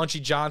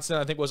 Munchie Johnson,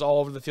 I think, was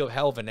all over the field.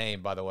 Hell of a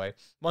name, by the way.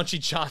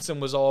 Munchie Johnson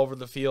was all over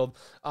the field.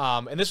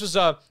 And this was,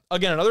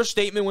 again, another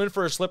statement win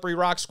for a Slippery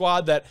Rock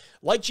squad that,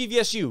 like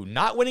GVSU,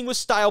 not winning with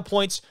style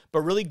points,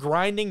 but really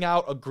grinding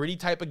out a gritty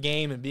type of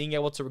game and being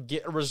able to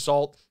get a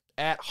result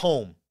at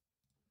home.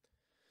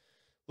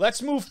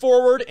 Let's move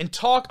forward and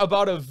talk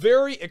about a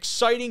very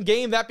exciting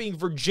game, that being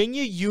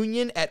Virginia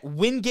Union at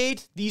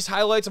Wingate. These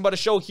highlights I'm about to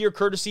show here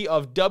courtesy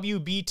of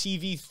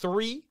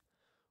WBTV3.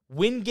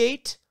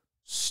 Wingate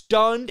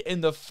stunned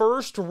in the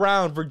first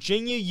round.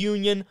 Virginia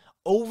Union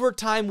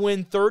overtime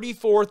win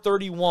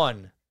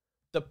 34-31.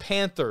 The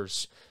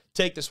Panthers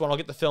take this one. I'll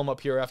get the film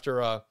up here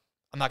after I'm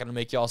not going to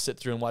make y'all sit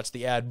through and watch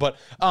the ad. But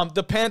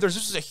the Panthers,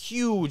 this is a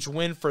huge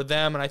win for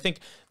them, and I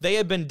think they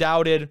had been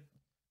doubted.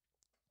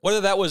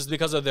 Whether that was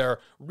because of their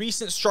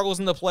recent struggles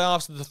in the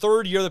playoffs, the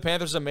third year the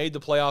Panthers have made the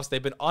playoffs,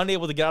 they've been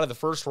unable to get out of the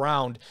first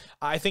round.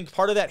 I think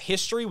part of that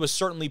history was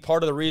certainly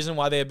part of the reason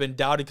why they have been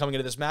doubted coming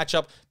into this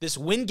matchup. This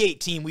Wingate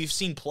team we've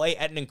seen play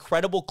at an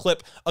incredible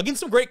clip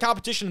against some great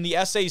competition in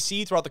the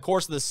SAC throughout the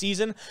course of the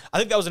season. I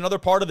think that was another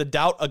part of the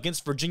doubt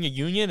against Virginia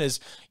Union is,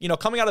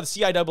 coming out of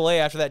the CIAA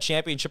after that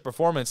championship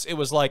performance, it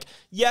was like,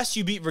 yes,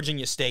 you beat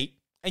Virginia State,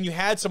 and you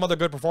had some other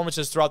good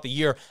performances throughout the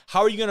year.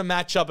 How are you going to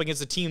match up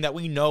against a team that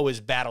we know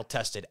is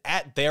battle-tested?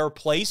 At their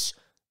place,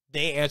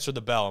 they answered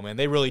the bell, man.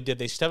 They really did.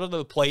 They stepped up to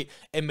the plate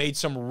and made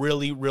some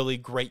really, really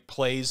great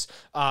plays.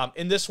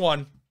 In this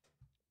one,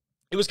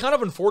 it was kind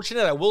of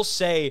unfortunate. I will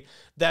say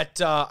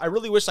that I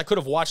really wish I could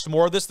have watched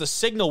more of this. The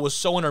signal was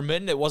so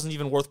intermittent, it wasn't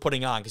even worth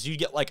putting on because you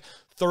get like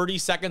 30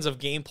 seconds of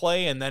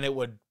gameplay and then it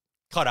would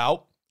cut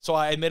out. So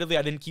admittedly,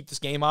 I didn't keep this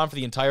game on for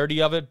the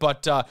entirety of it,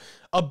 but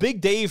a big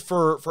day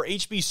for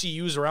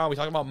HBCUs around. We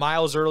talked about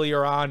Miles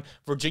earlier on,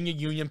 Virginia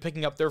Union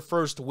picking up their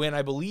first win,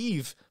 I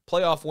believe,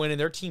 playoff win in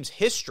their team's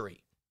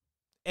history.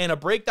 And a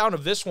breakdown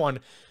of this one,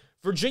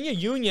 Virginia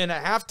Union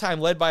at halftime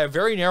led by a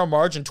very narrow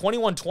margin,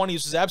 21-20.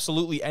 This is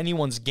absolutely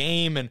anyone's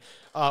game. And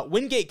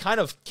Wingate kind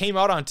of came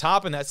out on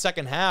top in that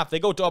second half. They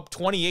go to up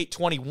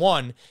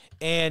 28-21.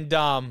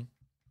 And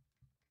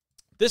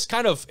this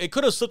it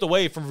could have slipped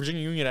away from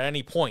Virginia Union at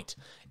any point.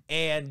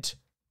 And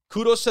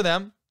kudos to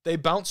them. They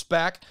bounced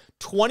back.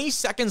 20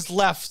 seconds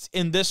left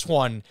in this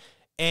one.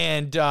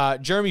 And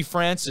Jeremy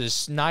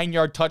Francis,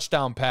 9-yard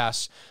touchdown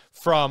pass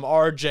from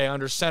RJ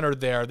under center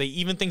there. They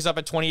even things up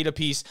at 28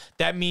 apiece.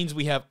 That means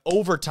we have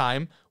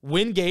overtime.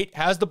 Wingate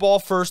has the ball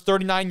first,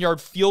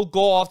 39-yard field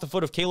goal off the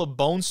foot of Caleb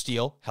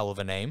Bonesteel. Hell of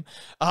a name.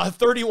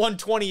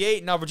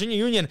 31-28. Now, Virginia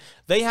Union,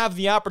 they have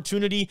the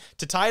opportunity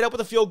to tie it up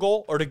with a field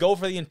goal or to go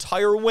for the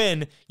entire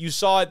win. You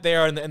saw it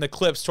there in the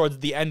clips towards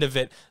the end of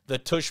it, the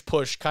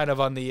tush-push kind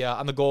of on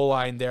the goal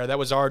line there. That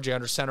was RJ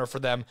under center for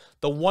them.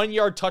 The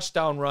 1-yard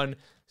touchdown run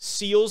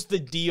seals the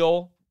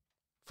deal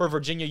for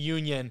Virginia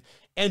Union,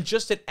 and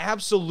just an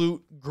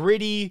absolute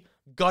gritty,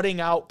 gutting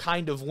out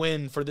kind of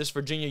win for this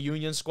Virginia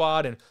Union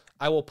squad. And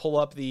I will pull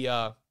up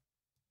the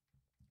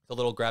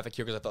little graphic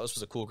here because I thought this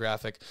was a cool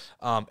graphic.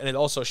 And it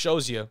also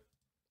shows you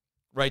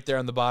right there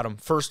on the bottom,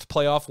 first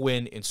playoff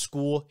win in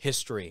school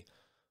history.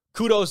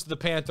 Kudos to the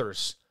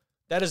Panthers.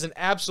 That is an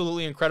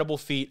absolutely incredible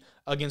feat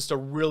against a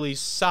really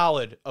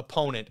solid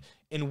opponent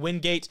in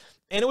Wingate.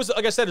 And it was,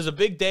 like I said, it was a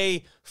big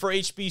day for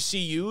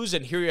HBCUs,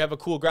 and here you have a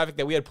cool graphic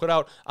that we had put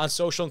out on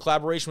social in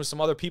collaboration with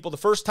some other people. The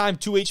first time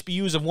two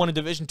HBUs have won a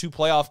Division II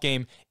playoff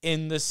game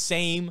in the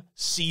same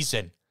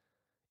season.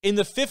 In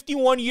the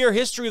 51-year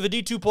history of the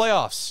D2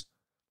 playoffs.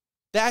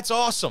 That's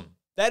awesome.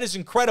 That is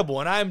incredible,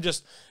 and I'm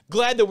just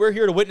glad that we're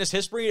here to witness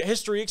history,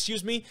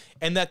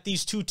 and that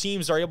these two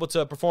teams are able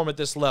to perform at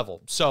this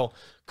level. So,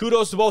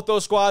 kudos to both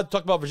those squads.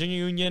 Talked about Virginia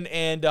Union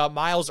and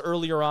Miles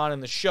earlier on in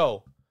the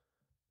show.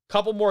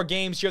 Couple more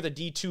games here at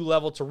the D2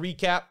 level to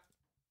recap.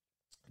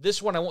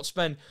 This one I won't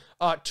spend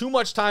too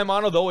much time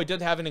on, although it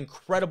did have an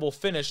incredible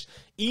finish.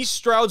 East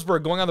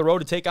Stroudsburg going on the road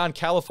to take on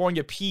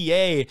California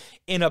PA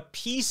in a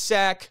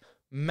PSAC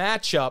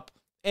matchup.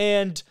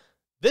 And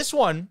this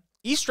one,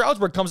 East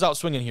Stroudsburg comes out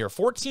swinging here.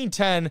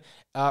 14-10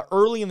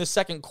 early in the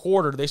second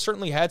quarter. They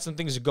certainly had some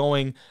things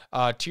going.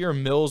 Tier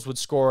Mills would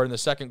score in the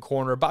second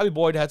quarter. Bobby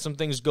Boyd had some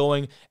things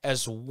going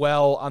as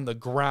well on the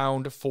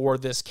ground for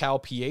this Cal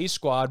PA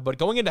squad. But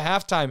going into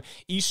halftime,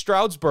 East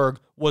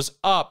Stroudsburg was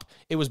up.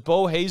 It was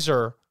Bo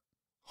Hazer,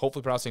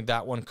 hopefully pronouncing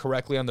that one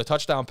correctly, on the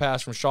touchdown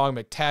pass from Sean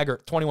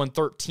McTaggart,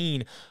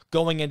 21-13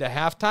 going into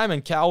halftime.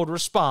 And Cal would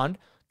respond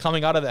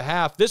coming out of the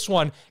half. This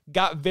one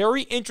got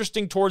very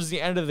interesting towards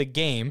the end of the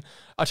game.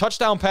 A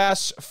touchdown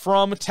pass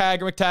from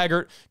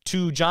McTaggart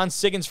to John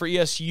Siggins for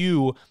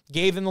ESU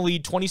gave them the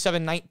lead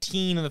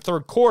 27-19 in the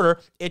third quarter.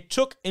 It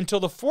took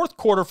until the fourth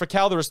quarter for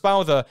Cal to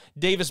respond with a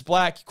Davis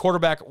Black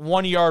quarterback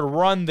 1-yard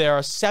run there,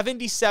 a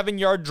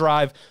 77-yard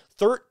drive,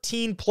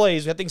 13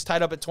 plays. We had things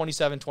tied up at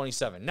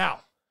 27-27.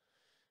 Now,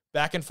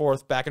 back and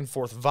forth,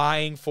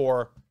 vying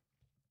for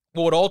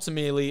what would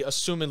ultimately,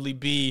 assumedly,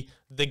 be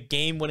the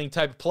game-winning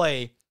type of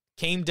play.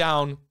 Came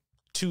down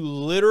to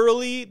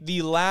literally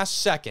the last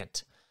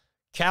second.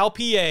 Cal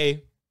PA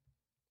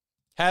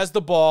has the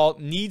ball,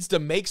 needs to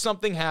make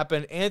something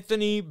happen.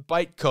 Anthony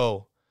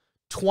Bytko,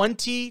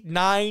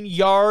 29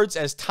 yards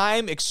as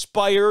time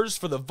expires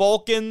for the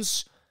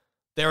Vulcans.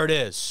 There it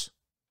is.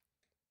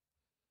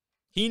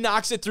 He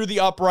knocks it through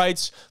the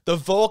uprights. The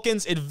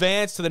Vulcans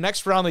advance to the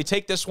next round. They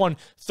take this one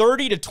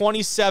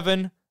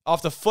 30-27.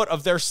 Off the foot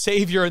of their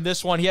savior in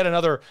this one. He had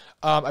another,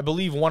 I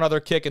believe, one other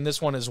kick in this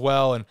one as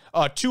well, and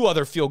 2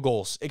 other field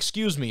goals,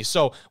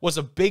 so was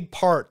a big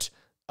part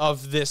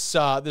of this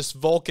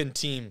Vulcan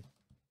team.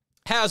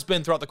 Has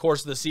been throughout the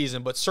course of the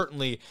season, but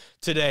certainly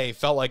today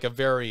felt like a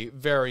very,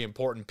 very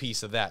important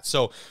piece of that.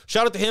 So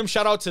shout out to him,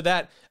 shout out to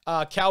that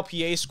Cal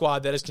PA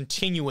squad that is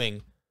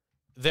continuing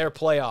their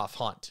playoff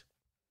hunt.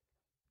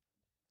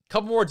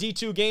 Couple more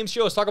D2 games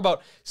here. Let's talk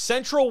about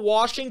Central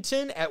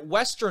Washington at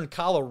Western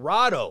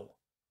Colorado.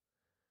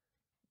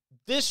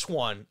 This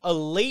one, a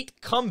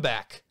late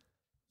comeback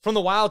from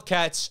the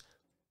Wildcats,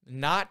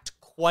 not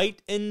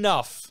quite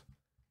enough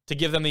to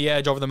give them the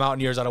edge over the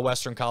Mountaineers out of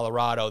Western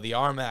Colorado. The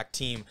RMAC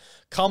team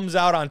comes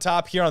out on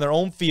top here on their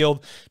own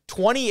field.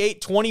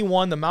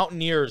 28-21, the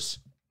Mountaineers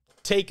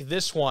take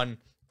this one.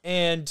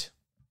 And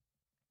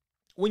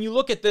when you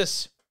look at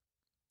this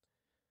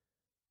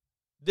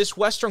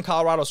Western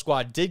Colorado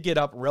squad did get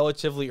up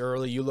relatively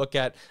early. You look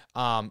at,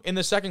 in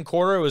the second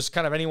quarter, it was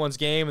kind of anyone's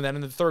game. And then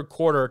in the third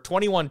quarter,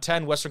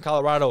 21-10, Western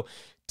Colorado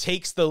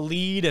takes the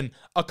lead. And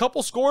a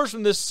couple scores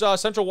from this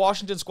Central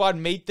Washington squad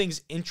made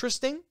things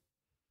interesting.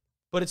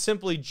 But it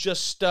simply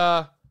just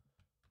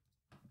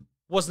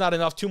was not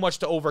enough, too much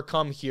to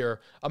overcome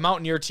here. A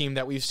Mountaineer team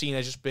that we've seen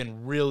has just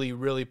been really,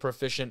 really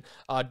proficient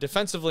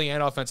defensively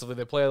and offensively.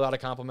 They play a lot of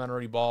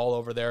complimentary ball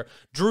over there.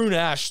 Drew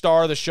Nash,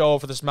 star of the show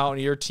for this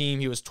Mountaineer team.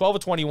 He was 12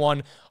 of 21,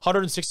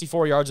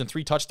 164 yards and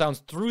 3 touchdowns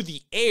through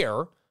the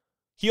air.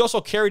 He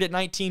also carried it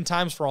 19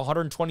 times for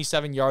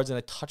 127 yards and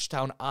a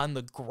touchdown on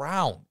the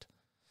ground.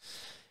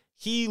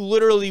 he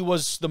literally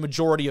was the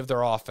majority of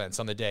their offense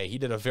on the day. He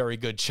did a very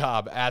good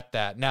job at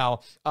that.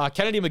 Now,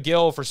 Kennedy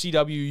McGill for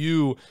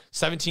CWU,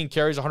 17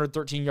 carries,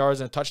 113 yards,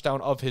 and a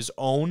touchdown of his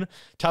own.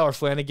 Tyler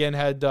Flanagan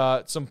had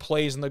some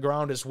plays in the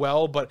ground as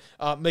well, but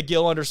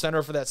McGill under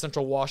center for that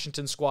Central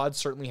Washington squad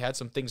certainly had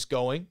some things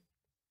going.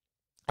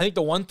 I think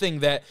the one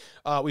thing that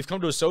we've come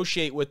to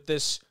associate with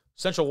this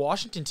Central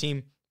Washington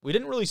team, we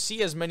didn't really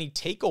see as many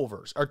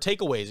takeaways,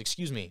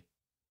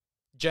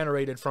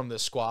 generated from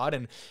this squad.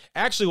 And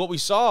actually what we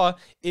saw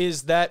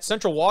is that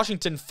Central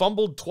Washington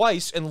fumbled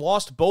twice and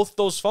lost both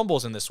those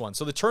fumbles in this one.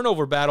 So the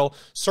turnover battle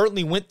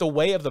certainly went the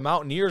way of the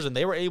Mountaineers, and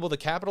they were able to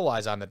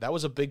capitalize on that. That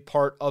was a big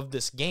part of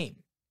this game.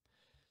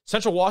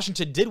 Central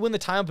Washington did win the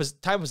time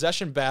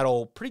possession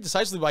battle pretty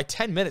decisively by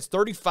 10 minutes,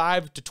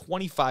 35 to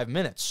 25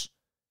 minutes,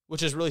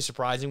 which is really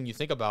surprising when you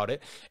think about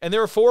it. And they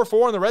were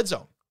 4-4 in the red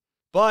zone.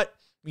 But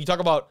when you talk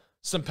about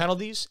some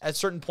penalties at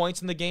certain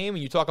points in the game,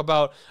 and you talk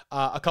about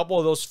a couple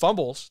of those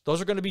fumbles,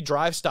 those are going to be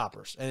drive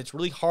stoppers. And it's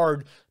really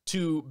hard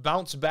to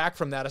bounce back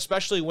from that,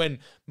 especially when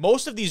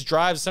most of these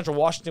drives Central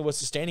Washington was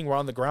sustaining were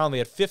on the ground. They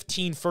had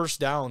 15 first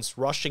downs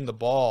rushing the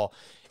ball.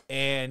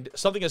 And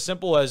something as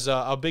simple as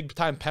a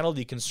big-time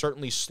penalty can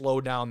certainly slow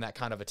down that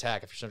kind of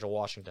attack if you're Central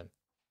Washington.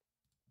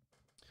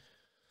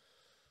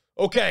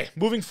 Okay,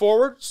 moving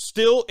forward,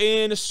 still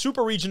in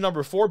Super Region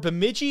number 4,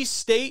 Bemidji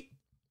State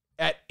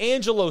at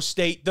Angelo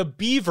State, the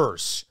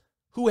Beavers,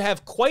 who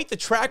have quite the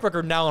track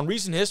record now in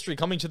recent history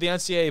coming to the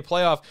NCAA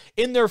playoff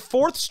in their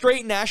 4th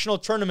straight national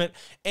tournament.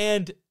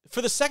 And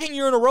for the 2nd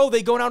year in a row,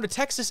 they go down to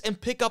Texas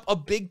and pick up a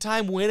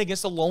big-time win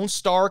against a Lone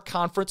Star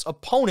Conference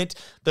opponent.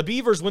 The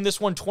Beavers win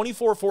this one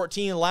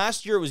 24-14.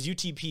 Last year, it was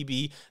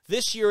UTPB.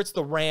 This year, it's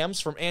the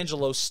Rams from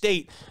Angelo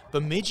State.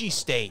 Bemidji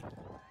State,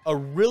 a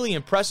really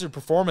impressive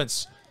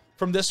performance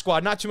from this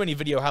squad. Not too many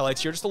video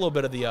highlights here, just a little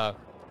bit of the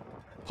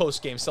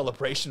post-game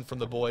celebration from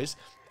the boys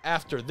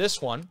after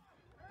this one.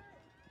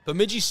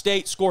 Bemidji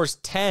State scores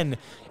 10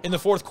 in the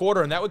 4th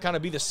quarter, and that would kind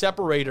of be the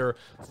separator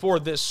for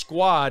this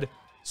squad.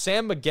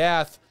 Sam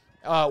McGath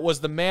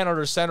was the man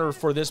under center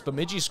for this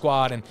Bemidji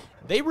squad, and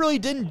they really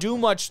didn't do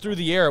much through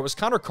the air. It was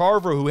Connor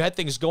Carver who had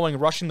things going,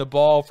 rushing the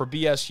ball for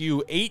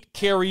BSU. 8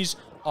 carries,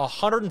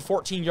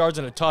 114 yards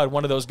and a tud,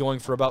 one of those going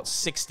for about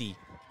 60.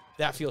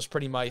 That feels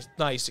pretty nice,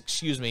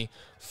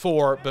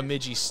 for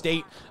Bemidji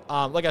State.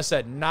 Like I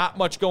said, not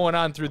much going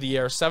on through the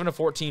air. 7 of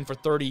 14 for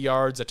 30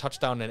 yards, a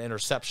touchdown and an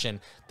interception.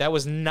 That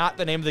was not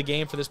the name of the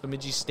game for this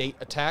Bemidji State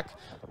attack.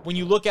 When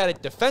you look at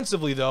it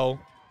defensively, though,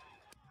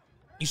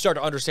 you start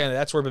to understand that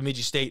that's where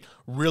Bemidji State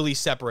really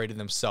separated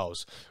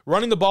themselves.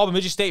 Running the ball,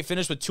 Bemidji State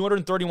finished with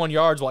 231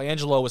 yards, while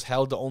Angelo was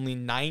held to only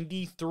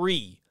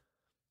 93.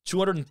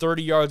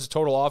 230 yards of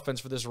total offense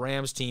for this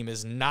Rams team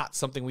is not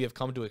something we have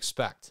come to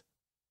expect.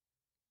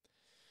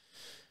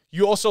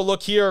 You also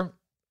look here,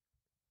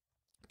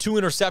 2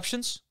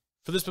 interceptions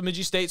for this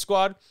Bemidji State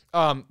squad.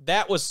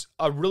 That was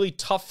a really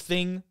tough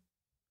thing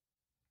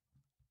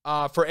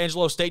for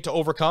Angelo State to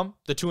overcome,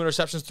 the 2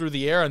 interceptions through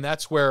the air, and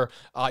that's where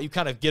you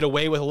kind of get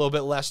away with a little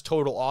bit less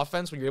total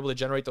offense when you're able to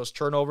generate those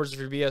turnovers if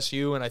you're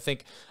BSU. And I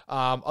think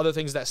other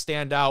things that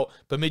stand out,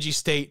 Bemidji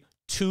State,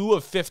 2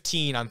 of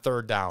 15 on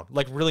 3rd down.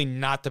 Like, really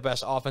not the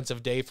best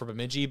offensive day for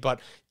Bemidji, but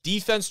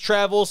defense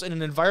travels in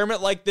an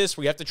environment like this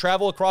where you have to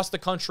travel across the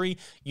country.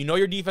 You know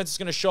your defense is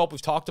going to show up.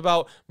 We've talked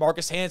about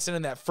Marcus Hansen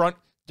and that front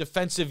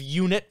defensive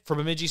unit for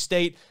Bemidji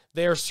State.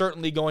 They are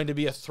certainly going to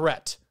be a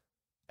threat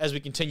as we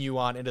continue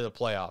on into the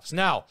playoffs.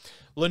 Now,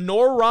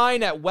 Lenoir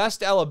Rhyne at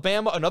West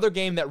Alabama, another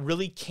game that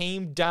really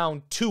came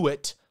down to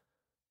it.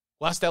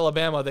 West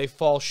Alabama, they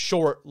fall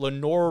short.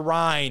 Lenoir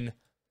Rhyne,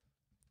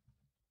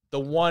 the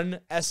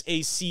one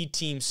SAC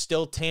team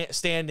still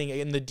standing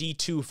in the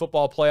D2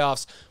 football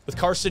playoffs, with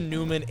Carson,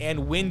 Newman,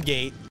 and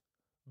Wingate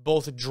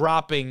both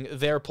dropping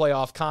their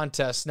playoff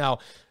contests. Now,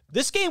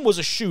 this game was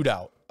a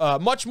shootout,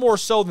 much more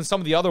so than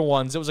some of the other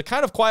ones. It was a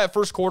kind of quiet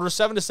first quarter,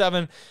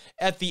 7-7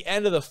 at the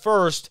end of the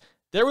first.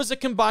 There was a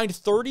combined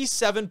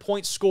 37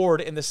 points scored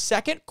in the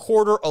 2nd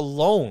quarter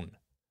alone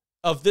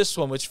of this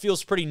one, which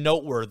feels pretty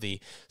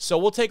noteworthy. So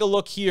we'll take a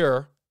look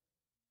here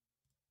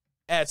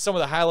at some of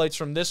the highlights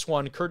from this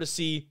one,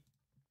 courtesy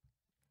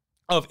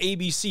of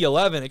ABC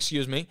 11,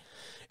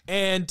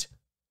 And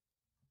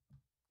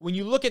when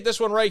you look at this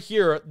one right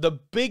here, the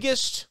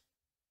biggest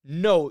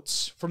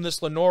notes from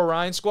this Lenoir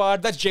Rhyne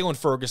squad, that's Jalen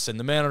Ferguson,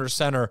 the man under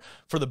center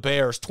for the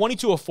Bears.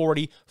 22 of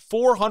 40,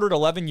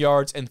 411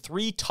 yards, and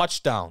 3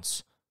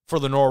 touchdowns for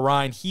Lenoir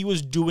Rhyne. He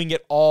was doing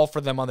it all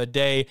for them on the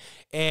day,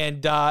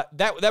 and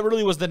that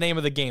really was the name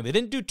of the game. They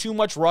didn't do too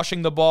much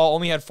rushing the ball,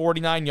 only had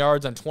 49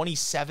 yards on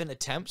 27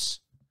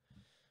 attempts.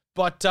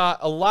 But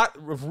a lot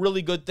of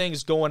really good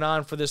things going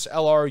on for this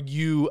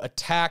LRU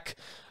attack.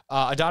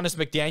 Adonis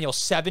McDaniel,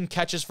 7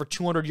 catches for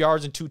 200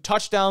 yards and 2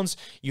 touchdowns.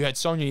 You had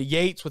Sonia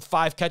Yates with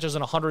 5 catches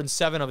and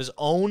 107 of his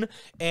own.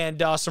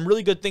 And some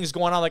really good things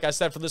going on, like I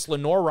said, for this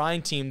Lenoir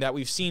Rhyne team that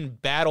we've seen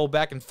battle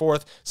back and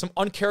forth. Some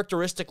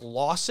uncharacteristic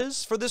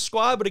losses for this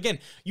squad. But again,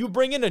 you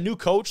bring in a new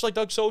coach like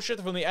Doug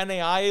Sochit from the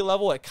NAIA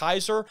level at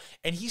Kaiser,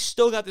 and he's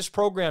still got this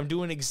program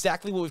doing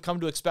exactly what we've come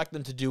to expect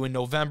them to do in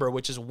November,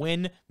 which is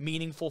win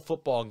meaningful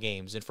football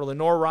games. And for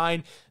Lenoir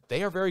Rhyne,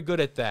 they are very good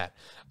at that.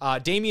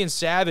 Damian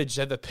Savage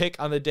had the pick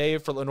on the day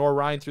for Lenoir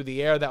Rhyne through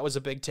the air. That was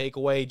a big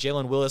takeaway.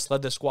 Jalen Willis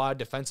led the squad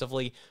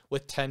defensively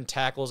with 10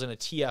 tackles and a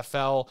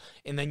TFL.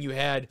 And then you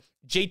had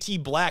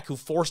JT Black, who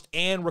forced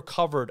and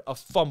recovered a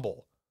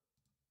fumble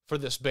for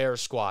this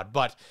Bears squad.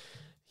 But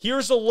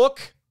here's a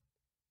look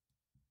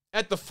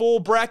at the full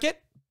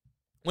bracket.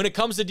 When it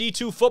comes to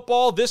D2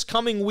 football this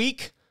coming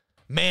week,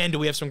 man, do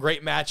we have some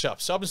great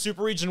matchups. Up in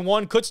Super Region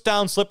 1,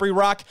 Kutztown, Slippery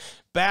Rock,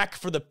 back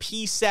for the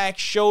PSAC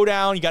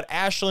showdown. You got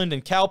Ashland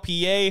and Cal PA.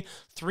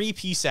 3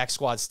 PSAC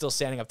squads still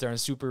standing up there in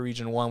Super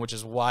Region 1, which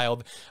is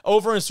wild.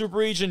 Over in Super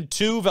Region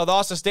 2,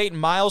 Valdosta State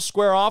and Miles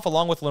square off,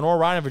 along with Lenoir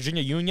Rhyne and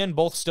Virginia Union,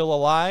 both still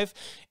alive.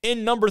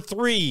 In number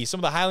 3, some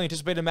of the highly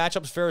anticipated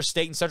matchups, Ferris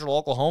State and Central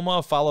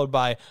Oklahoma, followed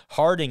by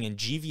Harding and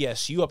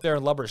GVSU up there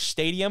in Lubbers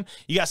Stadium.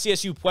 You got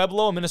CSU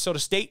Pueblo and Minnesota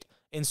State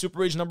in Super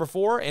Region number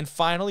 4. And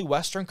finally,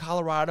 Western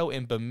Colorado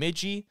and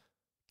Bemidji.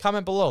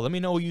 Comment below. Let me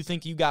know who you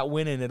think you got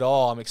winning it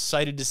all. I'm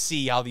excited to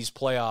see how these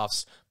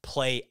playoffs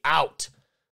play out.